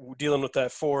you're dealing with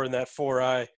that 4 and that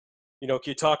 4-eye, can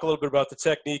you talk a little bit about the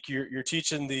technique you're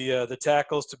teaching the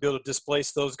tackles to be able to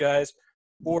displace those guys?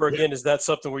 Or, again, is that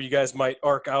something where you guys might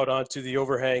arc out onto the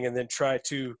overhang and then try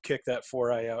to kick that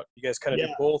 4-eye out? You guys kind of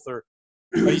do both, or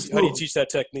how do you teach that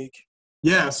technique?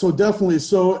 Yeah, so definitely.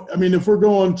 So, I mean, if we're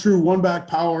going true one back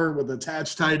power with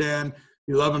attached tight end,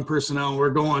 11 personnel, we're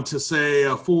going to say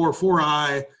a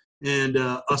 4-eye, and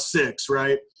a 6,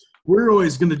 right? We're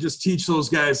always going to just teach those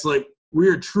guys, like, we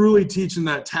are truly teaching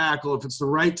that tackle. If it's the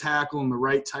right tackle and the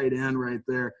right tight end right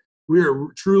there, we are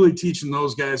truly teaching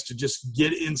those guys to just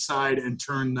get inside and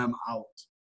turn them out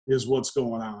is what's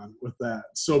going on with that.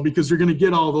 So because you're going to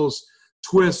get all those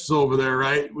twists over there,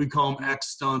 right? We call them X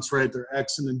stunts, right? They're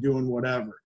Xing and doing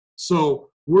whatever. So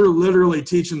we're literally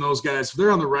teaching those guys, if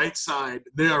they're on the right side,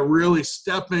 they are really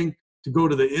stepping to go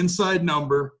to the inside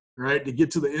number, right, to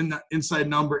get to the inside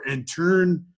number and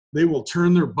turn. They will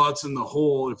turn their butts in the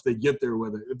hole if they get there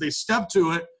with it. If they step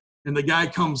to it and the guy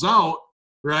comes out,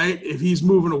 right, if he's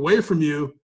moving away from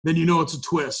you, then you know it's a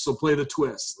twist, so play the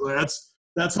twist.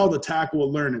 That's how the tackle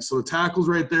will learn it. So the tackle's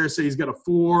right there. Say he's got a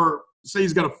 4.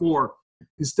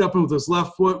 He's stepping with his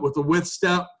left foot with a width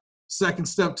step. Second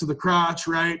step to the crotch,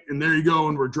 right? And there you go,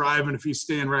 and we're driving if he's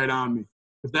staying right on me.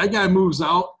 If that guy moves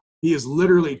out, he is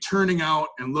literally turning out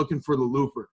and looking for the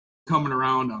looper coming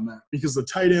around on that, because the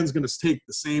tight end's going to take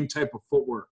the same type of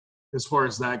footwork as far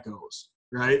as that goes,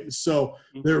 right? So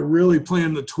they're really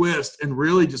playing the twist and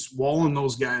really just walling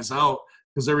those guys out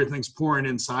because everything's pouring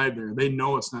inside there. They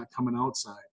know it's not coming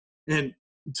outside. And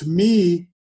to me,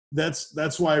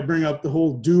 that's why I bring up the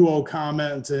whole duo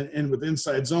comment and with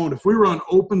inside zone. If we run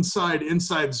open side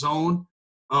inside zone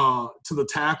to the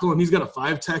tackle and he's got a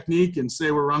 5 technique and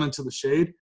say we're running to the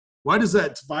shade, why does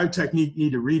that 5 technique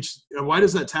need to reach? Why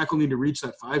does that tackle need to reach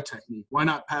that 5 technique? Why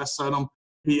not pass set him,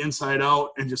 be inside out,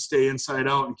 and just stay inside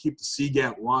out and keep the C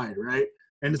gap wide, right?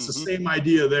 And it's the same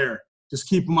idea there. Just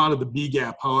keep them out of the B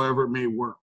gap, however it may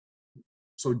work.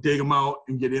 So dig them out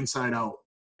and get inside out.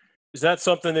 Is that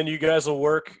something then you guys will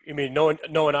work? I mean,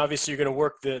 knowing obviously you're going to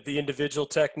work the individual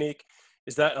technique.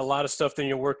 is that a lot of stuff that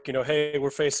you work, hey,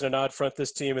 we're facing an odd front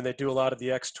this team, and they do a lot of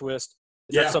the X twist?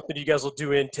 Is that something you guys will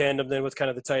do in tandem then with kind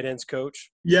of the tight ends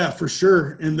coach? Yeah, for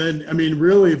sure. And then, I mean,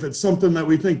 really, if it's something that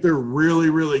we think they're really,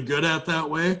 really good at that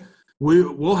way,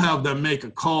 we'll have them make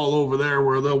a call over there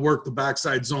where they'll work the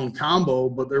backside zone combo,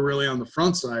 but they're really on the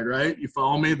front side, right? You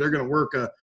follow me? They're going to work a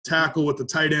tackle with the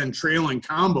tight end trailing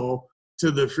combo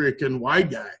to the freaking wide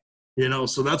guy,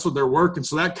 so that's what they're working.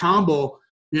 So that combo,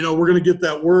 we're going to get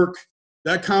that work.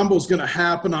 That combo is going to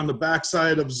happen on the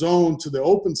backside of zone to the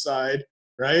open side,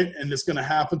 right? And it's going to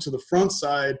happen to the front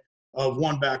side of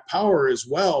one back power as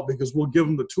well, because we'll give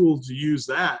them the tools to use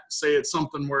that. Say it's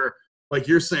something where, like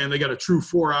you're saying, they got a true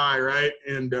 4-eye, right?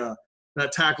 And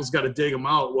that tackle's got to dig them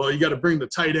out. Well, you got to bring the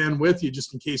tight end with you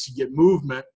just in case you get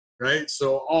movement, right?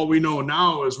 So all we know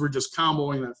now is we're just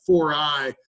comboing that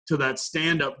 4-eye to that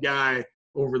stand-up guy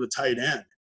over the tight end,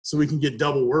 so we can get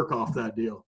double work off that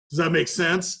deal. Does that make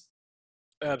sense?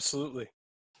 Absolutely.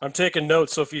 I'm taking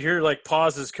notes. So if you hear like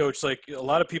pauses, Coach, like a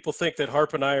lot of people think that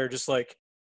Harp and I are just like,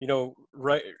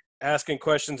 right, asking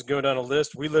questions and going down a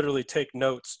list. We literally take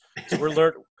notes. So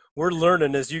we're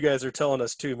learning as you guys are telling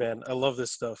us too, man. I love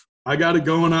this stuff. I got it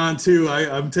going on too.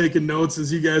 I'm taking notes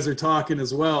as you guys are talking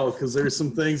as well, because there's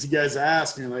some things you guys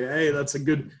ask and you're like, hey, that's a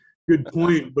good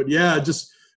point. But yeah,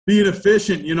 just being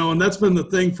efficient, and that's been the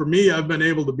thing for me. I've been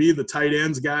able to be the tight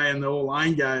ends guy and the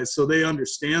O-line guys, so they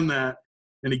understand that.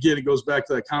 And again, it goes back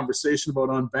to that conversation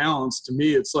about unbalance. To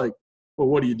me, it's like, well,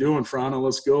 what are you doing, Frana?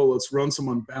 Let's go. Let's run some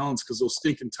unbalance, because those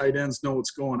stinking tight ends know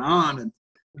what's going on. And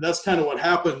that's kind of what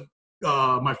happened.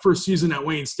 My first season at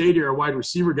Wayne State here, our wide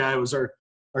receiver guy was our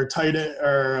tight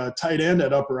end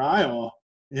at Upper Iowa.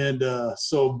 And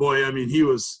so, boy,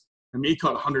 he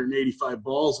caught 185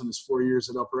 balls in his 4 years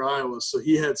at Upper Iowa. So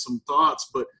he had some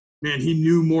thoughts, but, man, he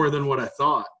knew more than what I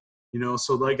thought.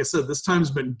 So like I said, this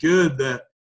time's been good that,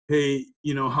 hey,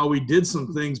 how we did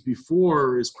some things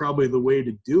before is probably the way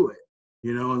to do it,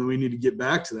 and we need to get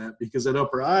back to that, because at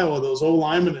Upper Iowa, those old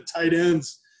linemen and tight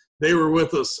ends, they were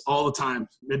with us all the time.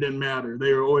 It didn't matter.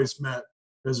 They were always met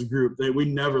as a group. We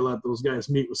never let those guys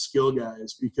meet with skill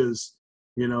guys, because,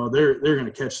 they're going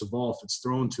to catch the ball if it's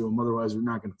thrown to them. Otherwise, we're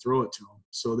not going to throw it to them.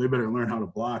 So they better learn how to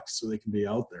block so they can be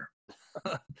out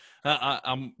there.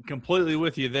 I'm completely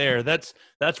with you there. That's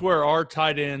where our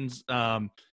tight ends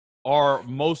are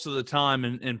most of the time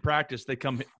in practice. They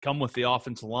come with the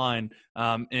offensive line,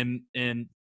 and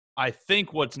I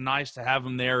think what's nice to have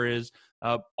them there is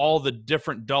all the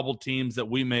different double teams that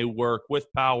we may work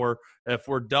with power. If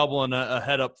we're doubling a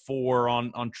head up 4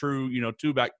 on true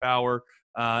 2-back power,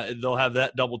 they'll have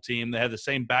that double team. They have the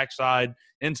same backside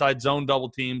inside zone double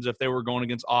teams if they were going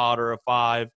against odd or a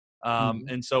 5.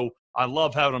 And so I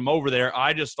love having them over there.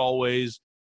 I just always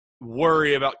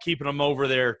worry about keeping them over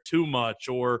there too much,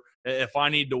 or if I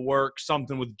need to work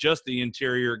something with just the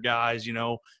interior guys,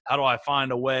 how do I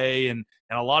find a way? And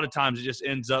a lot of times it just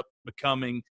ends up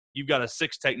becoming you've got a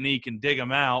 6 technique and dig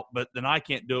them out, but then I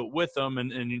can't do it with them.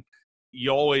 And you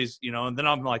always, and then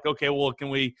I'm like, okay, well, can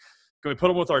we put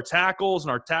them with our tackles,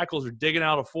 and our tackles are digging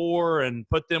out a 4 and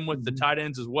put them with the tight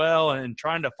ends as well, and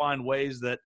trying to find ways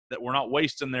that we're not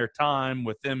wasting their time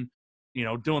with them,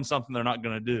 doing something they're not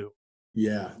going to do.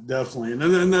 Yeah, definitely. And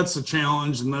then that's a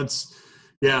challenge. And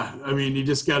you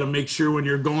just got to make sure when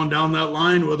you're going down that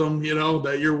line with them,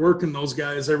 that you're working those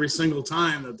guys every single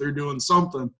time, that they're doing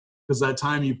something. Because that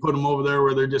time you put them over there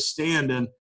where they're just standing,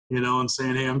 and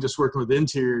saying, hey, I'm just working with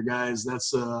interior guys,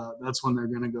 that's when they're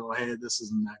going to go, hey, this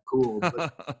isn't that cool.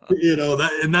 But,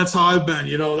 and that's how I've been,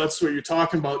 that's what you're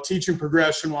talking about, teaching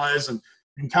progression-wise and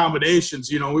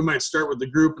combinations. We might start with the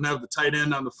group and have the tight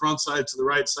end on the front side to the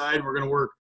right side. We're going to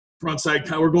work front side,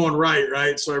 we're going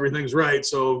right? So everything's right.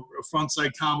 So a front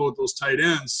side combo with those tight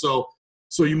ends. So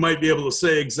you might be able to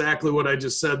say exactly what I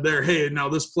just said there. Hey, now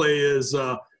this play is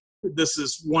this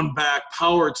is 1 back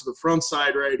power to the front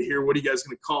side right here. What are you guys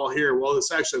going to call here? Well,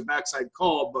 it's actually a backside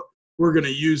call, but we're going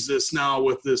to use this now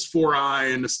with this 4-eye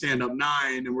and the stand-up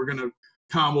 9, and we're going to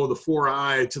combo the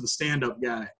 4-eye to the stand-up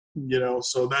guy.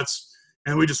 So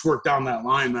and we just work down that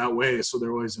line that way, so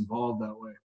they're always involved that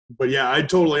way. But, yeah, I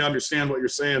totally understand what you're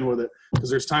saying with it, because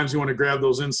there's times you want to grab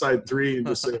those inside 3 and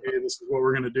just say, hey, this is what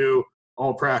we're going to do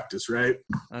all practice, right?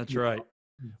 That's right.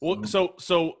 Well,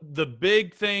 so the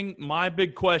big thing, my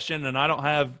big question, and I don't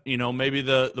have, maybe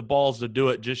the balls to do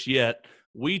it just yet.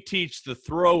 We teach the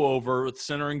throw over with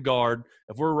center and guard.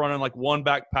 If we're running like 1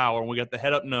 back power and we got the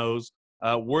head up nose,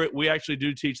 we actually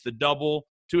do teach the double,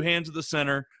 2 hands at the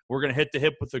center. We're going to hit the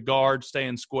hip with the guard,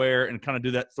 staying square, and kind of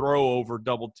do that throw over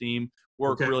double team,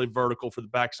 work really vertical for the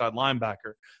backside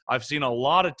linebacker. I've seen a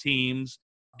lot of teams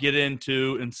get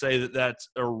into and say that that's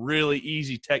a really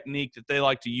easy technique that they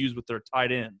like to use with their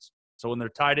tight ends. So when their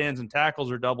tight ends and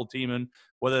tackles are double teaming,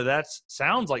 whether that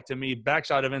sounds like to me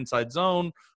backside of inside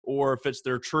zone, or if it's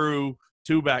their true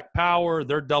two-back power,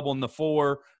 they're doubling the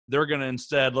four. They're going to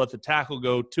instead let the tackle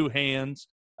go two hands,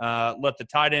 let the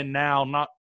tight end now not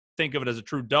think of it as a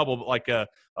true double, but like a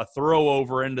throw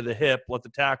over into the hip, let the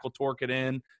tackle torque it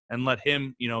in, and let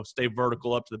him, stay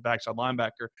vertical up to the backside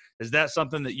linebacker. Is that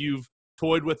something that you've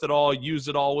toyed with at all, used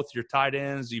it all with your tight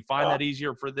ends? Do you find that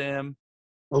easier for them?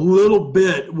 A little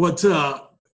bit.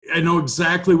 I know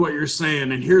exactly what you're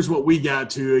saying, and here's what we got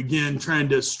to, again, trying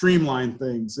to streamline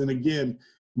things. And again,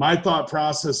 my thought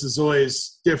process is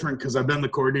always different because I've been the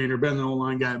coordinator, been the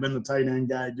O-line guy, been the tight end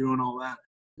guy, doing all that.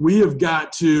 We have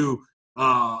got to,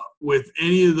 with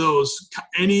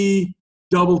any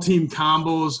double team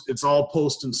combos, it's all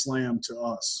post and slam to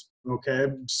us, okay?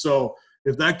 So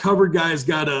if that cover guy's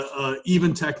got a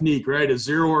even technique, right, a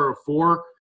 0 or a 4,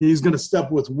 he's going to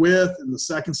step with width and the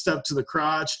second step to the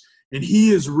crotch, and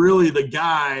he is really the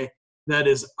guy that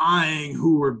is eyeing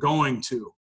who we're going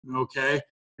to, okay?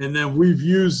 And then we've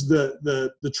used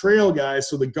the trail guy,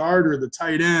 so the guard or the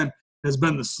tight end has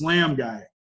been the slam guy.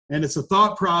 And it's a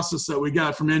thought process that we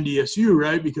got from NDSU,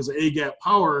 right, because of A-gap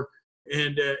power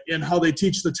and how they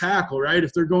teach the tackle, right?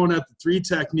 If they're going at the 3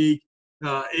 technique,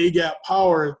 A-gap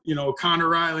power, Connor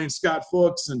Riley and Scott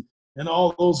Fuchs and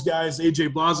all those guys, A.J.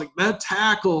 Blazek, that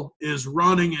tackle is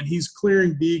running and he's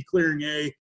clearing B, clearing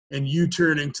A, and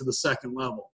U-turning to the second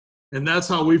level. And that's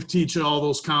how we've teaching all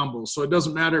those combos. So it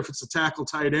doesn't matter if it's a tackle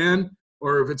tight end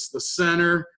or if it's the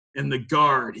center and the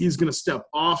guard. He's going to step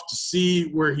off to see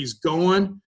where he's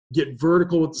going, get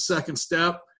vertical with the second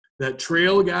step. That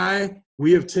trail guy,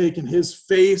 we have taken his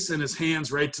face and his hands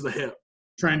right to the hip,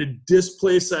 trying to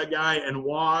displace that guy and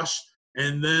wash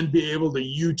and then be able to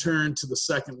U-turn to the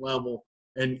second level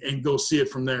and go see it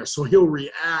from there. So he'll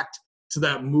react to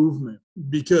that movement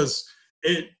because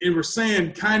we're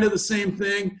saying kind of the same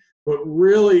thing, but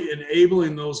really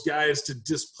enabling those guys to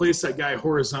displace that guy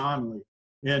horizontally.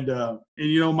 And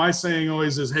my saying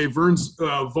always is, hey, Vern's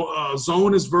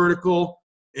zone is vertical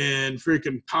and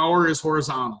freaking power is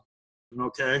horizontal,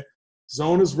 okay?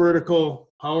 Zone is vertical,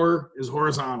 power is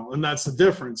horizontal, and that's the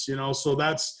difference, So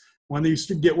that's when you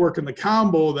get working the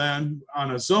combo then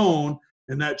on a zone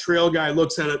and that trail guy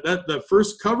looks at it, the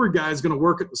first cover guy is going to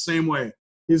work it the same way.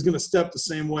 He's going to step the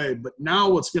same way. But now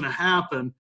what's going to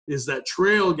happen is that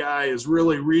trail guy is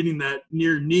really reading that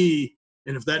near knee,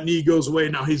 and if that knee goes away,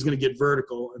 now he's going to get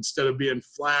vertical instead of being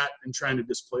flat and trying to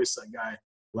displace that guy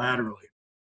laterally.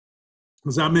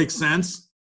 Does that make sense?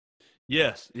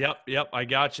 Yes. Yep. I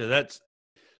gotcha. That's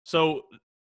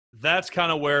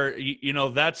kind of where,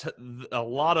 that's a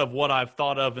lot of what I've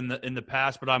thought of in the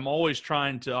past, but I'm always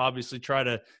trying to obviously try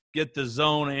to get the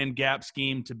zone and gap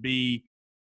scheme to be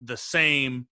the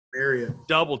same area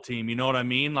double team. You know what I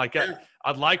mean? Like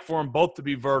I'd like for them both to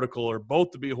be vertical or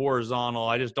both to be horizontal.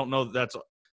 I just don't know that that's,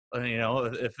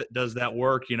 if it does that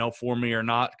work, for me or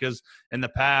not. Because in the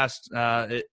past,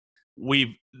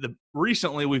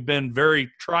 recently we've been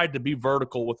tried to be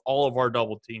vertical with all of our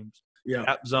double teams. Yeah.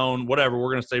 Gap zone, whatever. We're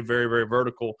going to stay very, very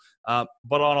vertical.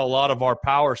 But on a lot of our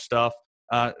power stuff,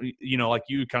 like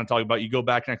you kind of talk about, you go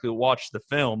back and actually watch the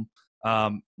film.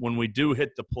 When we do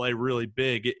hit the play really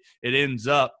big, it ends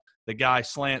up the guy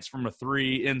slants from a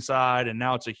 3 inside, and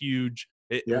now it's a huge.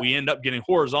 We end up getting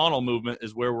horizontal movement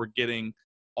is where we're getting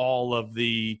all of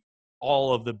the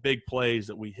big plays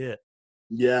that we hit.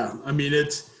 Yeah, I mean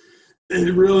it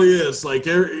really is like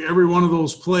every one of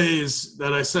those plays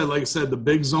that I said. Like I said, the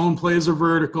big zone plays are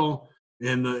vertical,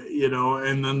 and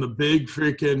and then the big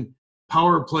freaking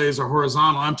power plays are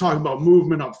horizontal. I'm talking about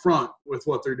movement up front with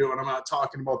what they're doing. I'm not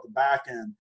talking about the back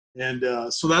end.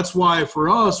 And so that's why for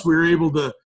us, we were able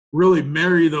to really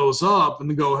marry those up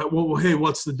and go, well, hey,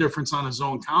 what's the difference on a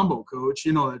zone combo, coach?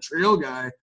 That trail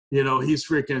guy, he's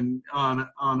freaking on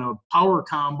a power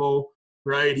combo,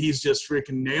 right? He's just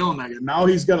freaking nailing that. Now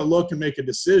he's got to look and make a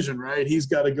decision, right? He's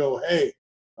got to go, hey,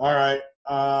 all right,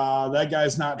 that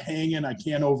guy's not hanging. I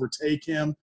can't overtake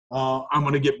him. I'm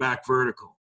going to get back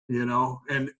vertical.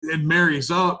 And it marries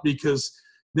up because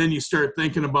then you start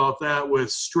thinking about that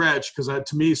with stretch, because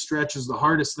to me, stretch is the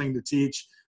hardest thing to teach,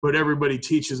 but everybody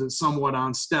teaches it somewhat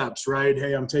on steps, right?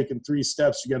 Hey, I'm taking 3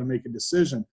 steps. You got to make a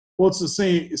decision. Well, it's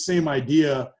the same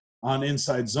idea on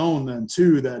inside zone then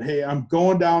too, that, hey, I'm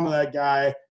going down to that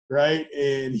guy, right?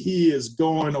 And he is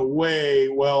going away.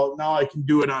 Well, now I can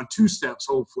do it on 2 steps,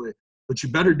 hopefully, but you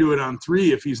better do it on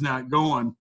 3 if he's not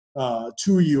going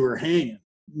to you or hanging.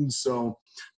 And so,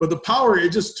 but the power,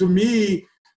 it just, to me,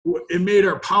 it made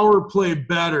our power play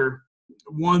better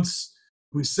once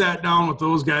We sat down with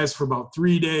those guys for about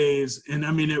 3 days. And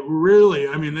I mean,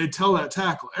 they tell that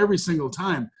tackle every single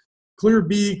time, clear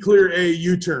B, clear A,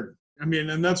 U-turn. I mean,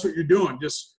 and that's what you're doing.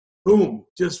 Just boom,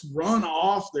 just run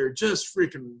off there. Just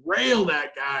freaking rail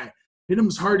that guy. Hit him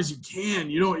as hard as you can.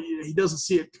 He doesn't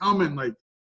see it coming. Like,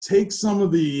 take some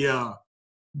of you're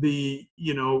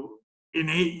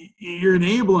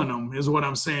enabling them is what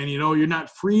I'm saying. You're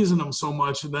not freezing them so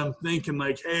much of them thinking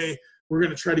like, hey, we're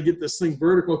going to try to get this thing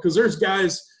vertical. Because there's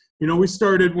guys, we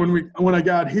started when I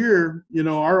got here,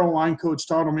 our O-line coach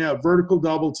taught them, vertical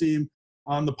double team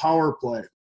on the power play.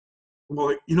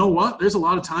 Well, you know what? There's a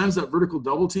lot of times that vertical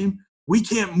double team, we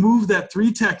can't move that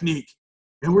 3 technique.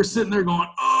 And we're sitting there going,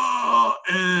 oh,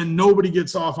 and nobody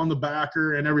gets off on the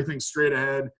backer and everything's straight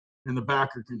ahead and the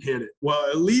backer can hit it. Well,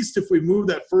 at least if we move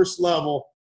that first level,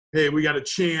 hey, we got a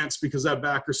chance because that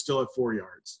backer's still at 4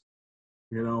 yards.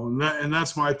 And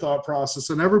that's my thought process.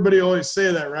 And everybody always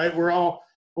say that, right? We're all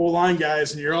O-line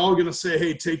guys, and you're all going to say,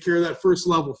 hey, take care of that first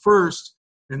level first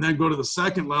and then go to the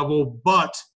second level.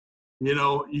 But,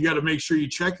 you got to make sure you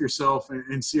check yourself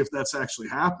and see if that's actually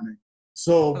happening.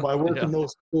 So by working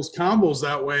those combos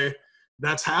that way,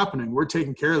 that's happening. We're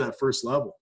taking care of that first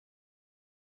level.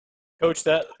 Coach,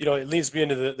 that, it leads me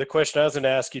into the question I was going to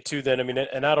ask you too then. I mean,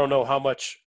 and I don't know how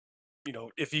much,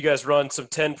 if you guys run some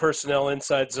 10 personnel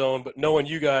inside zone, but knowing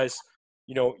you guys,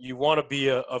 you want to be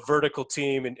a vertical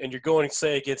team and you're going,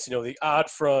 say, against, the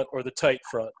odd front or the tight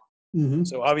front. Mm-hmm.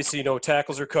 So obviously,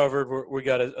 tackles are covered. We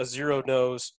got a zero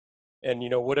nose and,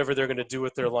 whatever they're going to do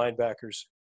with their linebackers.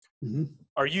 Mm-hmm.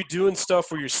 Are you doing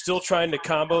stuff where you're still trying to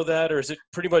combo that, or is it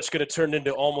pretty much going to turn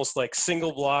into almost like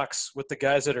single blocks with the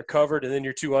guys that are covered, and then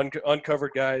your 2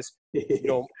 uncovered guys,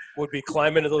 would be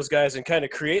climbing to those guys and kind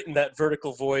of creating that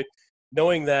vertical void,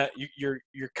 knowing that you're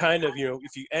kind of,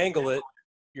 if you angle it,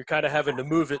 you're kind of having to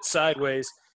move it sideways,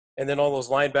 and then all those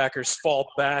linebackers fall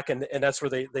back, and that's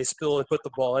where they spill and put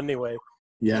the ball anyway.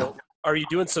 Yeah. Are you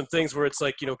doing some things where it's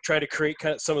like, trying to create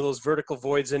kind of some of those vertical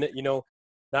voids in it,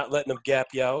 not letting them gap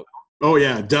you out? Oh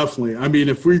yeah, definitely. I mean,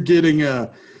 if we're getting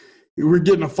a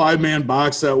 5-man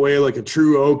box that way, like a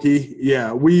true Okie,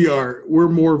 yeah, we're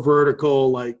more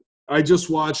vertical. Like, I just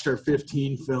watched our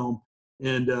 15 film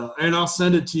and I'll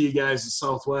send it to you guys at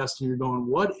Southwest and you're going,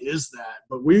 what is that?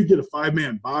 But we get a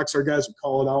 5-man box. Our guys would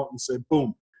call it out and say,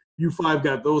 boom, you 5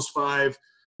 got those 5.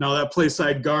 Now that play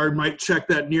side guard might check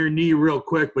that near knee real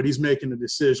quick, but he's making a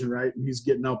decision, right? And he's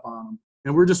getting up on them.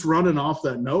 And we're just running off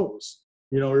that nose.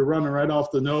 We're running right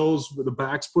off the nose with the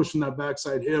backs pushing that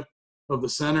backside hip of the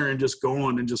center and just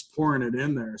going and just pouring it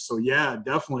in there. So, yeah,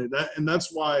 definitely.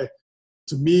 That's why,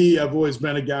 to me, I've always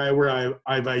been a guy where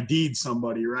I've ID'd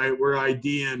somebody, right? We're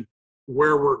IDing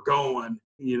where we're going,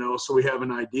 so we have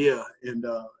an idea. And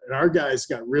our guys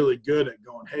got really good at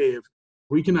going, hey, if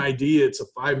we can ID it's a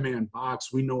 5-man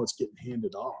box, we know it's getting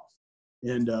handed off.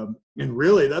 And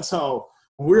really, that's how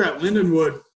 – when we were at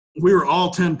Lindenwood, we were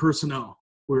all 10 personnel.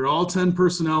 We were all 10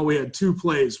 personnel. We had 2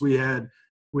 plays. We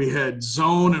had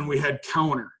zone and we had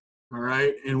counter, all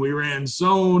right? And we ran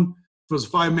zone. It was a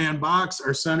 5-man box.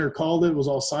 Our center called it. It was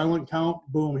all silent count.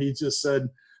 Boom, he just said,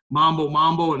 mambo,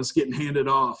 mambo, and it's getting handed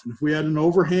off. And if we had an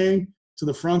overhang to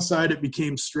the front side, it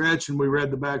became stretch, and we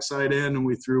read the backside in, and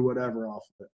we threw whatever off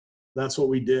of it. That's what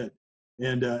we did.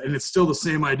 And it's still the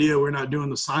same idea. We're not doing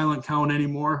the silent count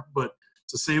anymore, but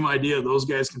it's the same idea. Those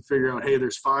guys can figure out, hey,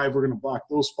 there's 5. We're going to block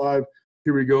those 5.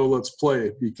 Here we go, let's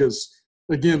play. Because,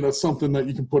 again, that's something that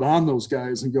you can put on those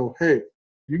guys and go, hey,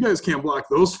 you guys can't block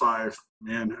those 5,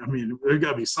 man. I mean, there's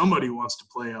got to be somebody who wants to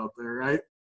play out there, right?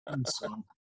 So.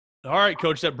 All right,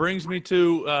 Coach, that brings me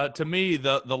to me,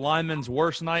 the lineman's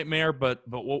worst nightmare, but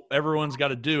what everyone's got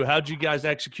to do. How'd you guys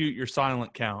execute your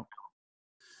silent count?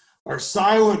 Our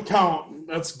silent count,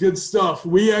 that's good stuff.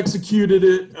 We executed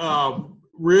it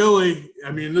really,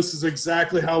 I mean, this is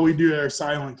exactly how we do our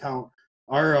silent count.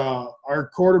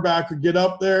 Our quarterback would get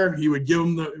up there. He would give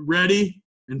them the ready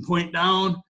and point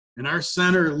down. And our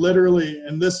center literally,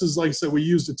 and this is, like I said, we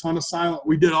used a ton of silent.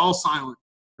 We did all silent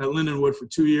at Lindenwood for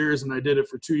 2 years, and I did it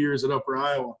for 2 years at Upper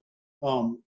Iowa.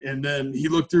 And then he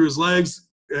looked through his legs,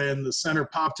 and the center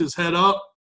popped his head up,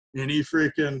 and he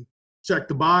freaking checked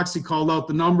the box. He called out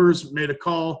the numbers, made a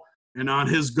call, and on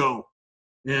his go.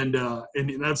 And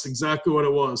that's exactly what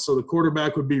it was. So the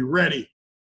quarterback would be ready,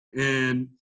 and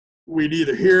we'd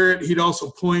either hear it. He'd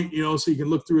also point, so you can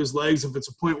look through his legs. If it's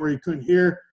a point where he couldn't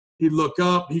hear, he'd look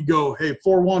up. He'd go, hey,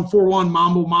 4-1, 4-1,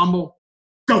 mambo, mambo,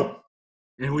 go.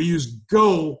 And we use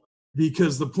go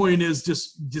because the point is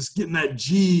just getting that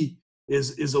G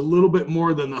is a little bit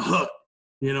more than the hut,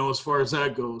 as far as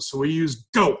that goes. So we use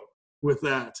go with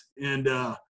that. And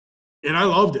and I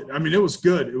loved it. I mean, it was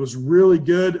good. It was really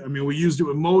good. I mean, we used it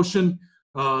with motion.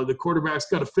 The quarterback's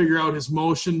got to figure out his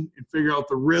motion and figure out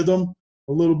the rhythm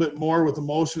a little bit more with the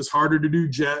motion. It's harder to do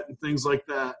jet and things like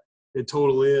that. It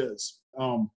totally is.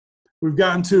 We've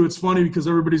gotten to, it's funny because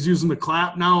everybody's using the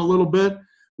clap now a little bit.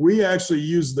 We actually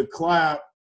use the clap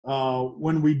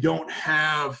when we don't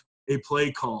have a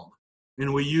play called,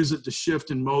 and we use it to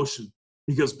shift in motion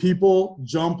because people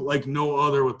jump like no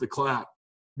other with the clap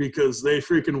because they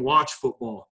freaking watch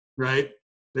football, right?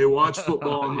 They watch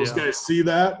football and those guys see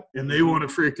that and they want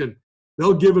to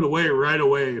they'll give it away right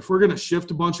away. If we're going to shift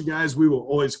a bunch of guys, we will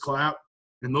always clap,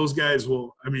 and those guys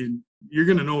will, I mean, you're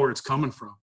going to know where it's coming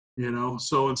from, you know?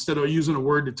 So instead of using a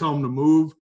word to tell them to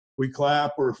move, we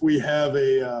clap, or if we have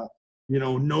a,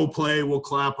 no play, we'll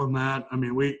clap on that. I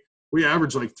mean, we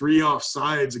average like 3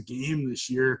 offsides a game this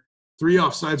year, 3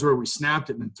 offsides where we snapped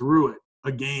it and threw it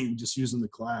a game just using the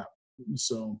clap.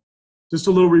 So just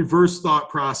a little reverse thought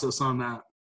process on that.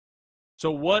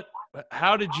 So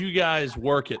how did you guys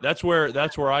work it? That's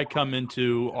where I come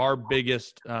into our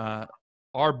biggest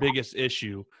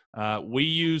issue. We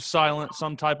use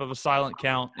some type of a silent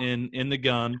count in the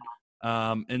gun.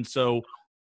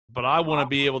 But I want to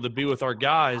be able to be with our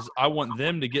guys. I want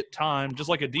them to get time, just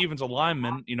like a defensive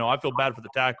lineman. I feel bad for the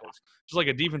tackles. Just like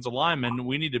a defensive lineman,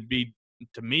 we need to be,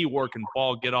 to me, working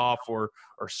ball, get off, or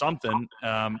something.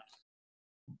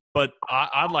 But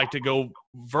I'd like to go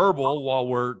verbal while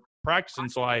we're practicing,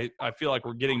 so I feel like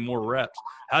we're getting more reps.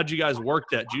 How'd you guys work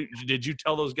that? Did you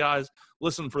tell those guys,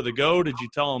 listen for the go? Did you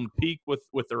tell them peek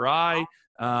with their eye?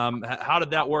 How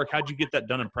did that work? How'd you get that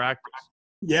done in practice?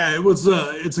 Yeah,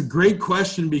 it's a great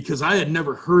question because I had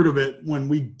never heard of it when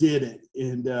we did it.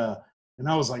 And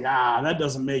I was like, that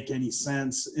doesn't make any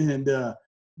sense. And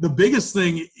the biggest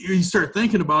thing, you start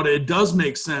thinking about it, it does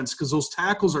make sense because those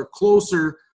tackles are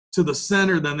closer to the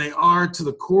center than they are to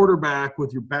the quarterback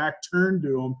with your back turned to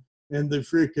them. And the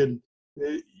freaking,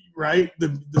 right,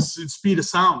 the speed of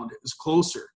sound is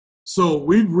closer. So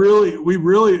we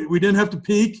didn't have to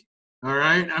peek. All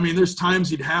right. I mean, there's times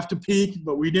you'd have to peek,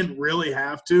 but we didn't really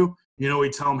have to. We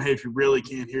tell them, hey, if you really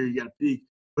can't hear, you got to peek.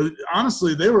 But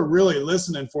honestly, they were really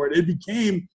listening for it.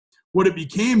 What it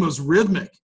became was rhythmic.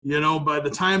 By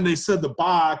the time they said the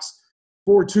box,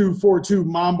 4-2, 4-2,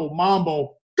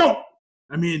 mambo, go.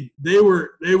 I mean, they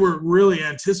were really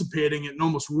anticipating it and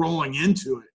almost rolling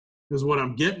into it is what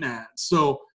I'm getting at.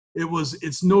 So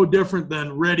it's no different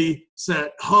than ready,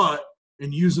 set, hut.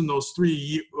 And using those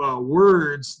 3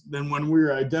 words than when we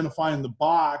were identifying the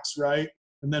box, right?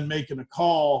 And then making a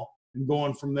call and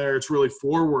going from there, it's really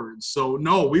 4 words. So,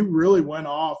 no, we really went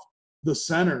off the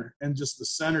center and just the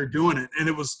center doing it. And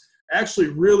it was actually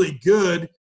really good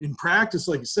in practice.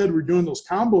 Like you said, we're doing those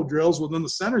combo drills. Well, then the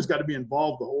center's got to be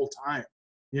involved the whole time.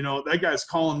 That guy's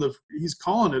he's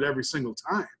calling it every single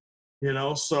time,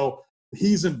 So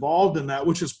he's involved in that,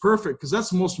 which is perfect because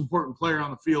that's the most important player on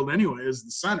the field anyway, is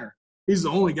the center. He's the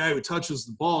only guy who touches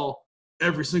the ball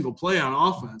every single play on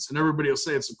offense. And everybody will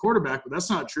say it's the quarterback, but that's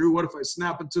not true. What if I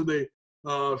snap it to the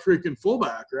freaking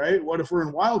fullback, right? What if we're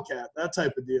in Wildcat? That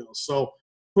type of deal. So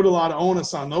put a lot of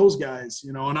onus on those guys,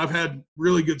 and I've had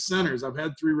really good centers. I've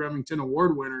had 3 Remington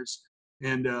Award winners.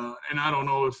 And I don't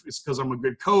know if it's because I'm a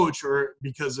good coach or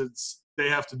because they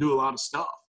have to do a lot of stuff.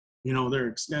 They're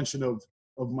an extension of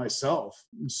myself.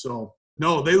 So,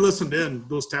 no, they listened in.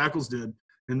 Those tackles did.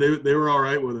 And they were all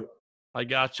right with it. I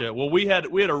gotcha. Well, we had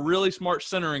a really smart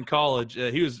center in college.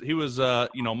 He was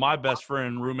my best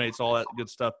friend, roommates, all that good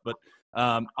stuff. But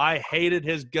I hated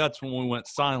his guts when we went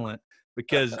silent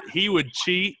because he would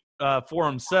cheat for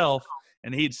himself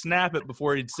and he'd snap it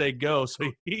before he'd say go, so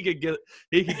he could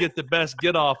get the best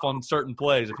get off on certain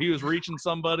plays. If he was reaching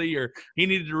somebody or he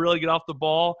needed to really get off the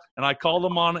ball, and I called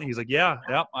him on it, he's like, "Yeah,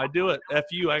 I do it. F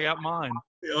you, I got mine."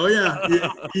 Oh,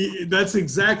 yeah. That's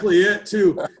exactly it,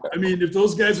 too. I mean, if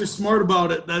those guys are smart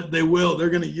about it, that they will. They're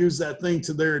going to use that thing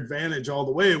to their advantage all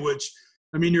the way, which,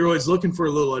 I mean, you're always looking for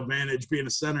a little advantage being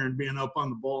a center and being up on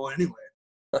the ball anyway.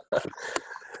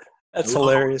 That's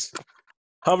hilarious.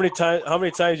 How many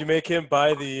times you make him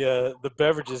buy the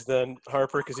beverages then,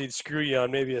 Harper, because he'd screw you on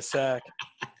maybe a sack?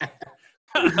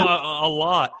 A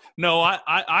lot. No,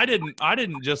 I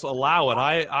didn't just allow it.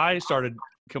 I started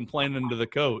complaining to the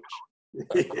coach.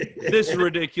 This is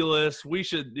ridiculous. We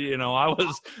should,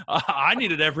 I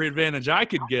needed every advantage I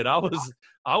could get. I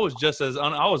was just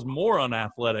I was more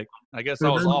unathletic. I guess I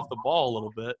was off the ball a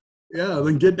little bit. Yeah,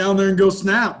 then get down there and go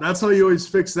snap. That's how you always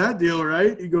fix that deal,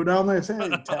 right? You go down there and say, hey,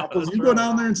 tackles. You go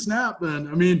down there and snap then.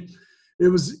 I mean,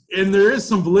 and there is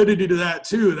some validity to that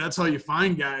too. That's how you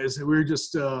find guys. We were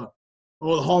just,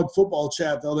 Oh, the Hog football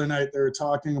chat the other night, they were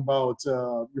talking about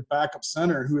your backup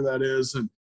center and who that is. And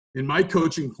in my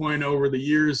coaching point over the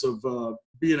years of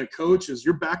being a coach is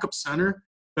your backup center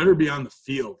better be on the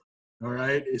field. All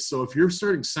right. So if your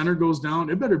starting center goes down,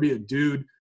 it better be a dude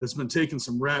that's been taking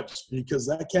some reps, because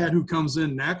that cat who comes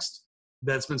in next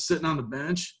that's been sitting on the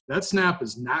bench, that snap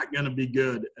is not going to be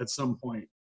good at some point,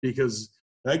 because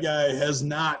that guy has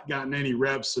not gotten any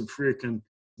reps of freaking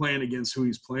playing against who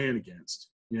he's playing against.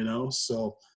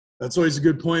 So that's always a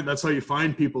good point. That's how you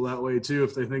find people that way too.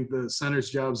 If they think the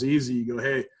center's job's easy, you go,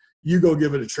 hey, you go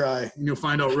give it a try, and you'll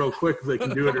find out real quick if they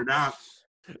can do it or not.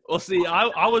 Well, see,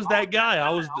 I was that guy. I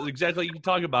was exactly what you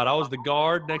talk about. I was the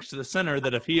guard next to the center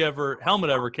that if helmet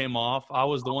ever came off, I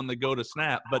was the one that go to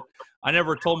snap. But I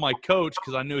never told my coach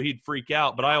because I knew he'd freak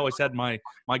out. But I always had my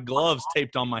gloves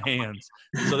taped on my hands,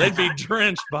 so they'd be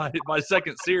drenched by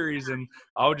second series, and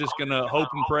I was just gonna hope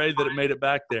and pray that it made it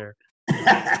back there.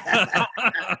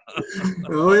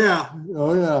 Oh yeah.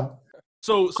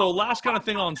 So last kind of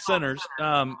thing on centers.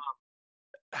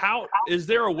 How is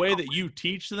there a way that you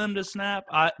teach them to snap?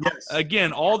 Yes.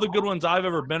 Again, all the good ones I've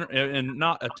ever been, and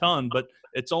not a ton, but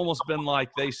it's almost been like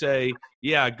they say,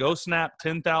 yeah, go snap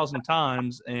 10,000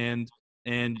 times and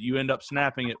you end up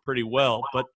snapping it pretty well.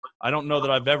 But I don't know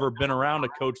that I've ever been around a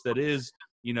coach that is,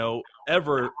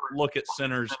 ever look at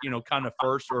centers, kind of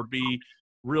first, or be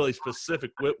really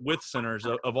specific with centers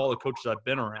of all the coaches I've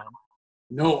been around.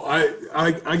 No,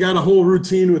 I got a whole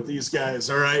routine with these guys.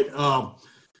 All right.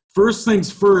 First things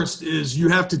first is you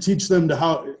have to teach them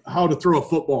how to throw a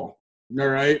football. All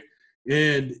right.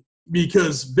 And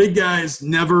because big guys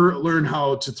never learn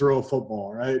how to throw a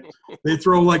football, right? They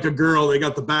throw like a girl. They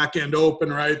got the back end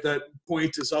open, right? That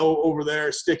point is out over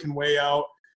there, sticking way out.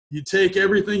 You take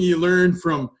everything you learn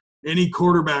from any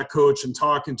quarterback coach and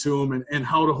talking to them and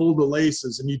how to hold the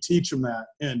laces, and you teach them that.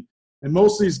 And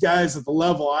most of these guys at the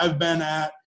level I've been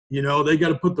at, they got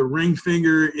to put the ring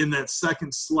finger in that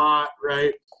second slot,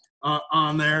 right,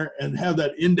 on there, and have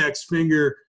that index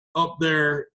finger up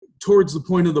there towards the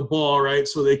point of the ball, right,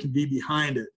 so they can be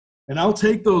behind it. And I'll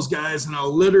take those guys and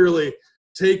I'll literally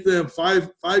take them five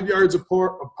yards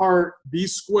apart, be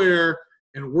square,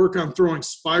 and work on throwing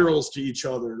spirals to each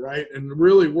other, right, and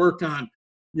really work on,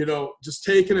 just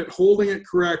taking it, holding it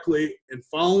correctly, and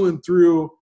following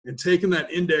through and taking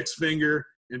that index finger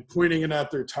and pointing it at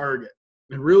their target,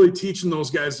 and really teaching those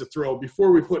guys to throw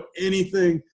before we put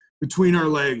anything between our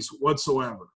legs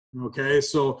whatsoever. Okay,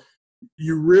 so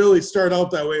you really start out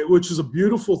that way, which is a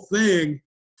beautiful thing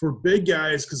for big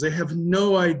guys because they have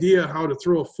no idea how to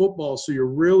throw a football. So you're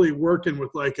really working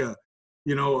with like a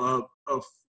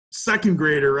second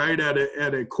grader, right,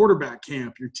 at a quarterback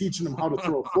camp. You're teaching them how to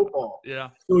throw a football. Yeah.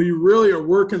 So you really are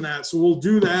working that. So we'll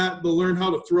do that. They'll learn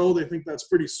how to throw. They think that's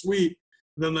pretty sweet.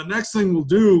 Then the next thing we'll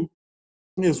do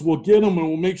is we'll get them and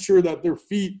we'll make sure that their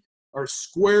feet are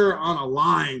square on a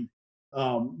line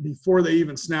before they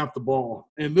even snap the ball.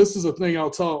 And this is a thing I'll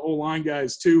tell O-line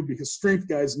guys too, because strength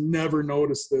guys never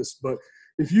notice this. But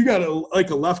if you got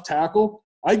a left tackle,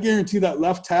 I guarantee that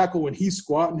left tackle, when he's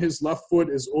squatting, his left foot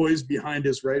is always behind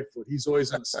his right foot. He's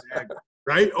always in a snag,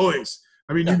 right? Always.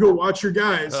 I mean, you go watch your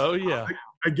guys. Oh, yeah.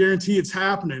 I guarantee it's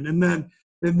happening. And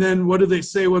then what do they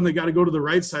say when they got to go to the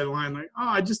right side of the line? Like,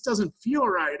 oh, it just doesn't feel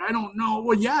right. I don't know.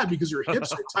 Well, yeah, because your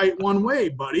hips are tight one way,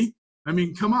 buddy. I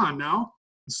mean, come on now.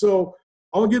 So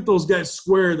I'll get those guys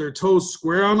square, their toes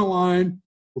square on the line.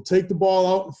 We'll take the ball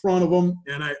out in front of them.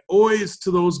 And I always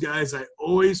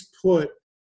put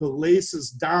the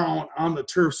laces down on the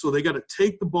turf. So they got to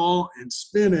take the ball and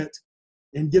spin it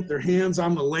and get their hands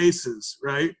on the laces,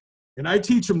 right? And I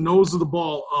teach them nose of the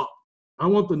ball up. I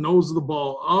want the nose of the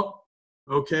ball up,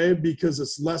 okay, because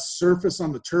it's less surface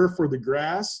on the turf or the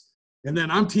grass. And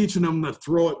then I'm teaching them to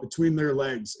throw it between their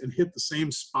legs and hit the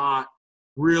same spot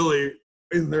really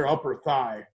in their upper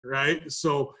thigh, right?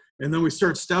 So, and then we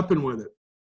start stepping with it.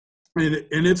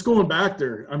 And it's going back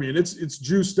there. I mean, it's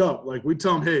juiced up. Like we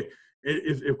tell them, hey,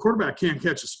 if quarterback can't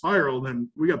catch a spiral, then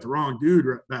we got the wrong dude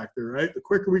right back there, right? The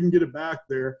quicker we can get it back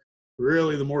there,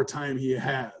 really the more time he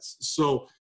has. So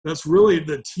that's really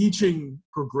the teaching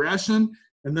progression.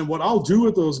 And then what I'll do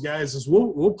with those guys is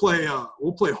we'll play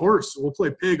horse, we'll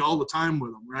play pig all the time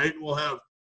with them, right? We'll have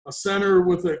a center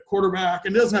with a quarterback,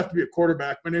 and it doesn't have to be a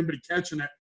quarterback, but anybody catching it.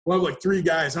 We'll have like three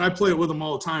guys, and I play it with them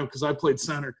all the time because I played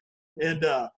center, and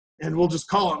we'll just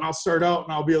call it, and I'll start out,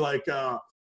 and I'll be like, the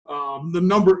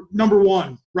number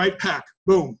one, right pack,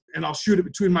 boom, and I'll shoot it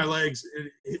between my legs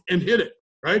and hit it,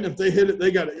 right? And if they hit it,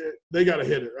 they gotta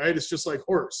hit it, right? It's just like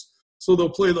horse. So they'll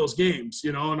play those games,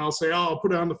 and I'll say, oh, I'll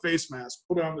put it on the face mask,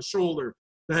 put it on the shoulder,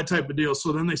 that type of deal.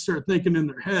 So then they start thinking in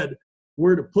their head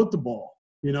where to put the ball.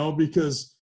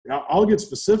 because I'll get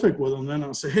specific with them. Then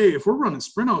I'll say, hey, if we're running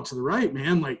sprint out to the right,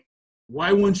 man, like,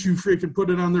 why wouldn't you freaking put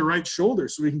it on their right shoulder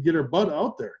so we can get our butt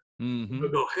out there? Mm-hmm.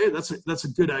 They'll go, hey, that's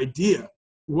a good idea.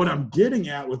 What I'm getting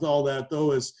at with all that,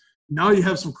 though, is now you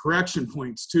have some correction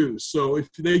points, too. So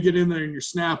if they get in there and you're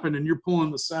snapping and you're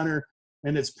pulling the center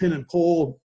and it's pin and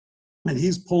pull and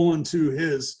he's pulling to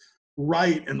his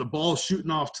right and the ball's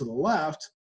shooting off to the left,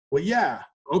 well, yeah,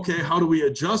 okay, how do we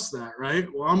adjust that, right?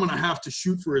 Well, I'm going to have to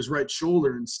shoot for his right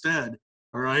shoulder instead,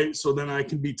 all right? So then I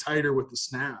can be tighter with the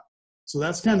snap. So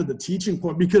that's kind of the teaching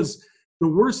point, because the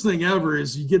worst thing ever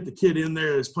is you get the kid in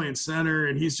there that's playing center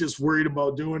and he's just worried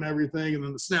about doing everything, and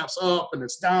then the snap's up and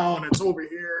it's down and it's over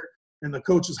here and the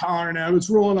coach is hollering at him, it's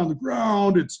rolling on the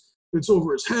ground, it's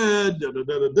over his head,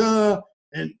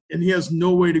 and he has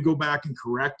no way to go back and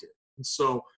correct it. And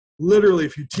so literally,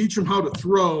 if you teach them how to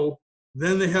throw,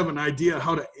 then they have an idea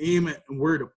how to aim it and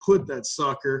where to put that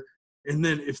sucker. And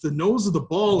then if the nose of the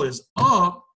ball is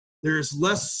up, there's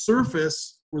less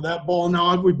surface for that ball.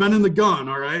 Now, we've been in the gun,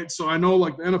 all right? So I know,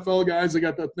 like, the NFL guys, they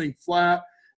got that thing flat,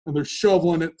 and they're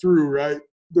shoveling it through, right?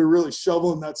 They're really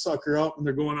shoveling that sucker up, and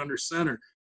they're going under center.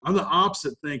 I'm the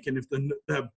opposite thinking. If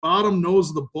that bottom nose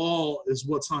of the ball is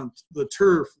what's on the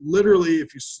turf, literally,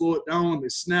 if you slow it down when they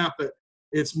snap it,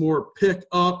 it's more pick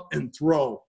up and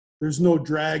throw. There's no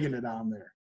dragging it on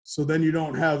there. So then you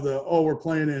don't have we're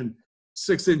playing in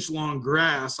 6-inch long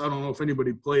grass. I don't know if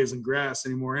anybody plays in grass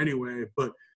anymore anyway,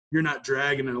 but you're not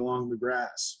dragging it along the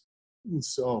grass. And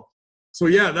so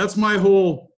yeah, that's my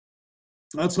whole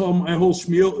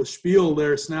spiel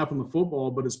there, snapping the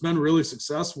football, but it's been really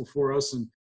successful for us, and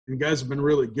guys have been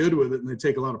really good with it, and they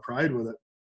take a lot of pride with it.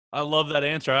 I love that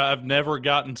answer. I've never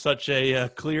gotten such a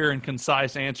clear and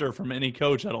concise answer from any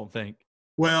coach, I don't think.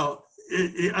 Well,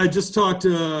 I just talked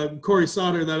to Corey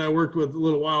Sauter that I worked with a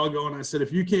little while ago, and I said,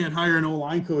 if you can't hire an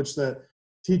O-line coach that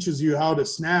teaches you how to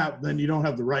snap, then you don't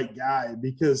have the right guy,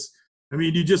 because, I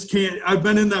mean, you just can't. I've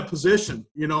been in that position.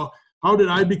 How did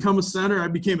I become a center? I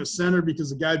became a center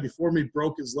because the guy before me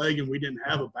broke his leg and we didn't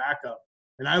have a backup.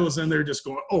 And I was in there just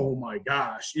going, oh, my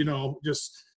gosh,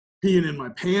 just peeing in my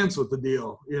pants with the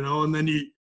deal, and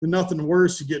then nothing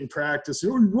worse, you get in practice.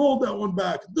 You rolled that one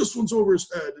back. This one's over his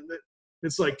head. And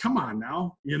it's like, come on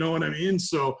now. You know what I mean?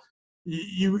 So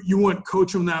you wouldn't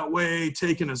coach them that way,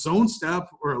 taking a zone step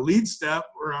or a lead step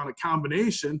or on a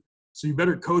combination. So you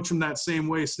better coach them that same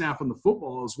way, snapping the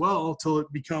football as well, till it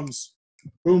becomes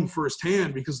boom, first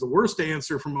hand. Because the worst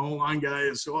answer from an O-line guy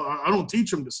is, I don't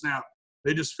teach them to snap.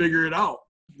 They just figure it out,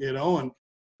 and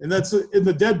that's in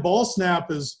the dead ball snap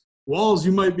is Walls.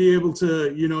 You might be able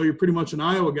to, you're pretty much an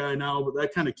Iowa guy now, but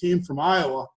that kind of came from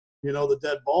Iowa. The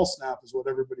dead ball snap is what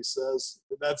everybody says.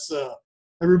 That's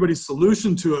everybody's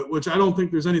solution to it, which I don't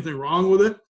think there's anything wrong with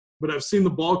it. But I've seen the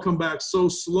ball come back so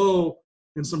slow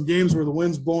in some games where the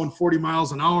wind's blowing 40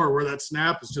 miles an hour, where that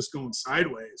snap is just going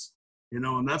sideways,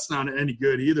 and that's not any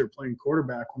good either, playing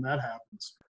quarterback when that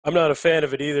happens. I'm not a fan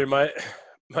of it either.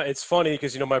 It's funny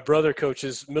because, my brother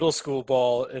coaches middle school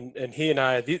ball, and he and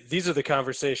I, these are the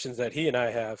conversations that he and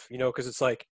I have, because it's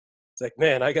like,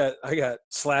 man, I got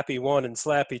Slappy 1 and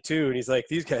Slappy 2, and he's like,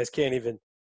 these guys can't even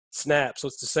snap. So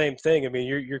it's the same thing. I mean,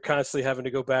 you're constantly having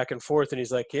to go back and forth, and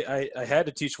he's like, I had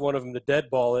to teach one of them to dead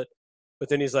ball it, but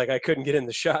then he's like, I couldn't get in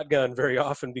the shotgun very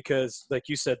often because, like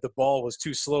you said, the ball was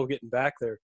too slow getting back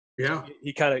there. Yeah.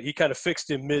 He kind of fixed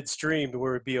him midstream to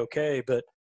where it'd be okay, but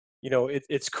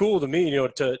it's cool to me,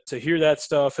 to hear that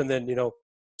stuff, and then,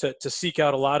 to seek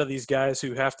out a lot of these guys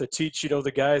who have to teach,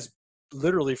 the guys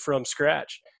literally from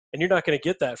scratch. And you're not going to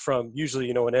get that from usually,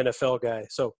 an NFL guy.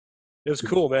 So it was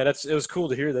cool, man. It was cool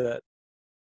to hear that.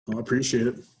 I appreciate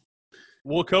it.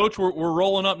 Well, Coach, we're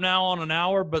rolling up now on an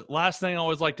hour, but last thing I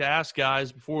always like to ask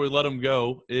guys before we let them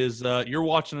go is you're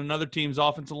watching another team's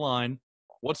offensive line.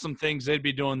 What's some things they'd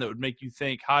be doing that would make you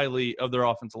think highly of their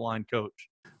offensive line coach?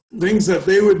 Things that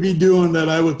they would be doing that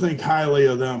I would think highly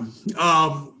of them.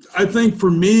 I think for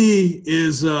me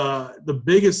is the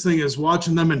biggest thing is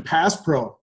watching them in pass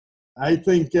pro. I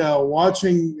think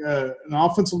watching an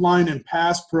offensive line in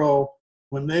pass pro,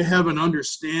 when they have an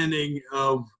understanding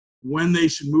of when they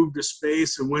should move to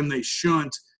space and when they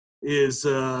shouldn't, is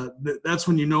that's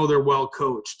when they're well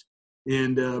coached.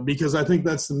 And because I think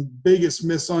that's the biggest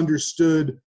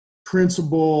misunderstood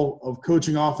principle of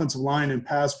coaching offensive line in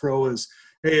pass pro is,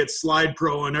 hey, it's slide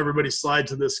pro and everybody slide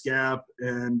to this gap.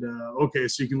 And, okay,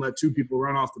 so you can let two people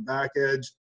run off the back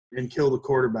edge and kill the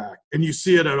quarterback. And you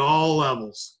see it at all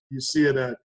levels. You see it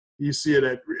at,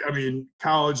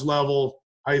 college level,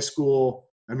 high school.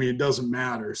 It doesn't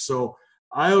matter. So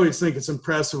I always think it's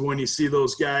impressive when you see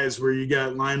those guys where you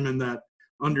got linemen that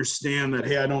understand that,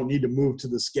 hey, I don't need to move to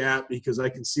this gap because I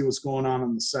can see what's going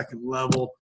on the second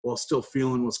level while still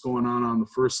feeling what's going on the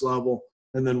first level.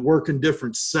 And then working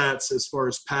different sets as far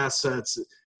as pass sets,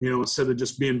 instead of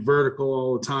just being vertical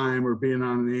all the time or being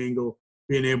on an angle,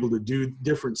 being able to do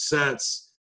different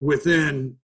sets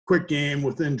within quick game,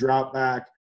 within drop back,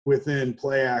 within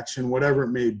play action, whatever it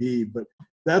may be. But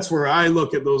that's where I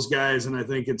look at those guys, and I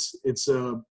think it's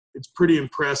pretty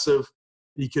impressive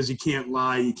because you can't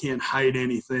lie, you can't hide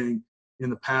anything in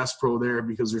the pass pro there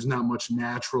because there's not much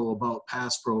natural about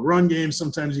pass pro. Run game,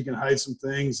 sometimes you can hide some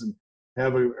things and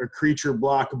have a creature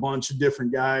block a bunch of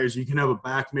different guys. You can have a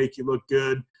back make you look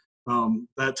good,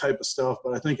 that type of stuff.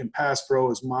 But I think in pass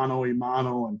pro is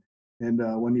mano-a-mano,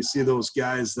 and when you see those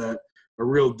guys that are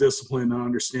real disciplined and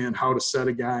understand how to set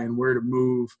a guy and where to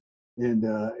move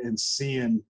and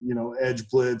seeing, edge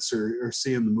blitz or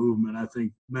seeing the movement, I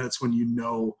think that's when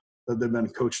that they've been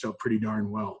coached up pretty darn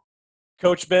well.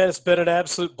 Coach Ben, it's been an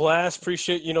absolute blast.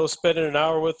 Appreciate, spending an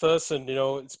hour with us, and,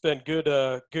 it's been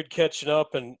good catching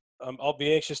up, and I'll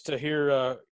be anxious to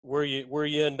hear where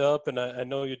you end up, and I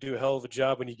know you do a hell of a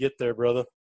job when you get there, brother.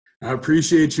 I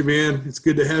appreciate you, man. It's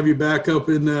good to have you back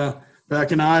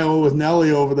in Iowa with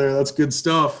Nelly over there. That's good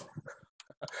stuff.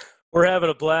 We're having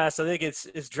a blast. I think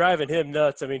it's driving him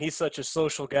nuts. I mean, he's such a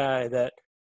social guy that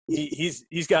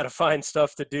he's got to find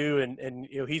stuff to do, and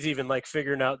he's even like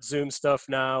figuring out Zoom stuff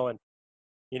now, and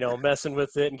messing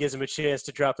with it, and gives him a chance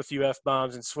to drop a few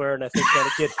F-bombs and swear, and I think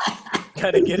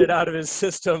kind of get it out of his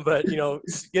system, but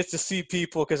gets to see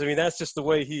people, because I mean that's just the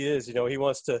way he is. He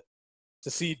wants to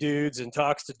see dudes and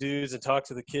talks to dudes and talk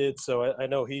to the kids. So I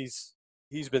know he's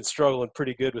been struggling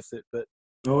pretty good with it. But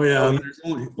oh yeah, and there's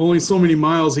only so many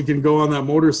miles he can go on that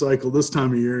motorcycle this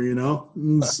time of year,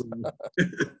 So.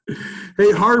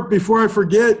 Hey Hart, before I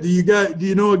forget, do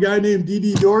you know a guy named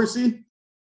D.D. Dorsey?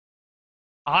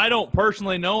 I don't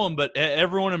personally know him, but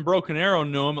everyone in Broken Arrow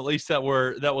knew him. At least that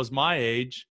was my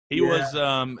age. He was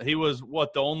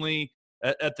the only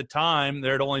at the time.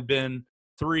 There had only been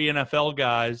 3 NFL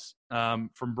guys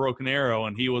from Broken Arrow,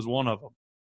 and he was one of them.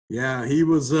 Yeah, he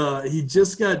was. He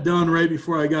just got done right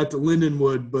before I got to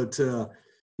Lindenwood, but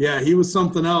he was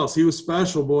something else. He was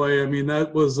special, boy. I mean,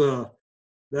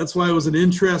 that's why it was an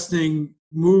interesting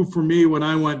move for me when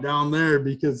I went down there,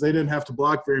 because they didn't have to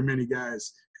block very many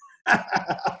guys.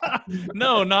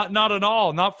 No, not at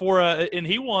all. Not for and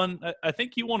he won. I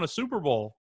think he won a Super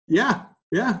Bowl. Yeah.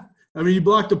 I mean, he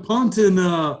blocked a punt and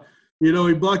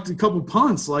he blocked a couple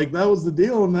punts. Like, that was the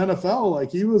deal in the NFL.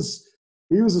 Like, he was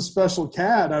a special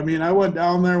cat. I mean, I went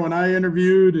down there when I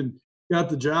interviewed and got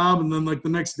the job, and then like the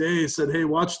next day he said, "Hey,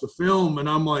 watch the film," and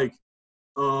I'm like,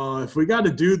 if we got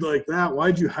a dude like that,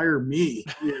 why'd you hire me?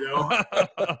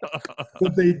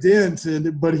 But they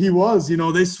didn't. But he was,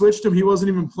 they switched him. He wasn't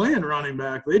even playing running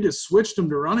back. They just switched him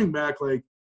to running back like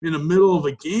in the middle of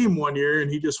a game one year, and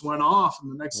he just went off.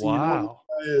 And the next thing you know,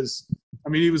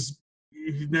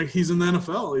 he's in the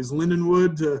NFL. He's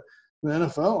Lindenwood to the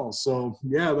NFL. So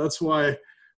yeah, that's why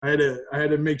I had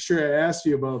to make sure I asked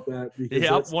you about that.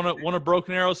 Because one of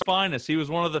Broken Arrow's finest. He was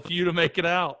one of the few to make it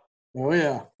out. Oh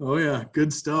yeah,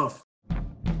 good stuff.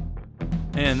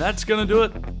 And that's going to do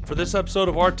it for this episode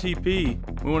of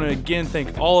RTP. We want to again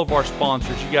thank all of our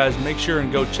sponsors. You guys make sure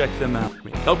and go check them out.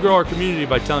 Help grow our community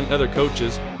by telling other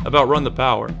coaches about Run the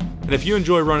Power. And if you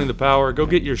enjoy running the Power, go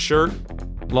get your shirt,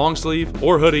 long sleeve,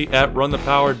 or hoodie at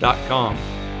runthepower.com.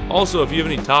 Also, if you have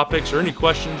any topics or any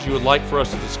questions you would like for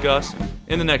us to discuss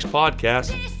in the next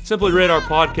podcast, simply rate our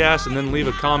podcast and then leave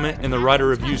a comment in the writer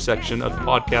review section of the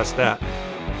podcast app.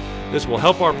 This will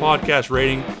help our podcast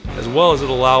rating, as well as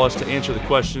it'll allow us to answer the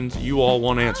questions you all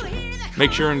want answered.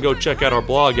 Make sure and go check out our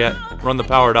blog at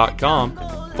runthepower.com.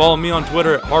 Follow me on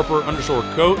Twitter at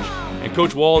Harper_Coach and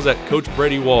Coach Walls at Coach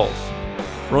Brady Walls.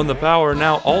 Run the Power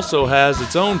now also has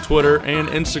its own Twitter and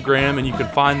Instagram, and you can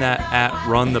find that at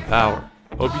Run the Power.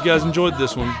 Hope you guys enjoyed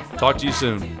this one. Talk to you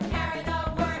soon.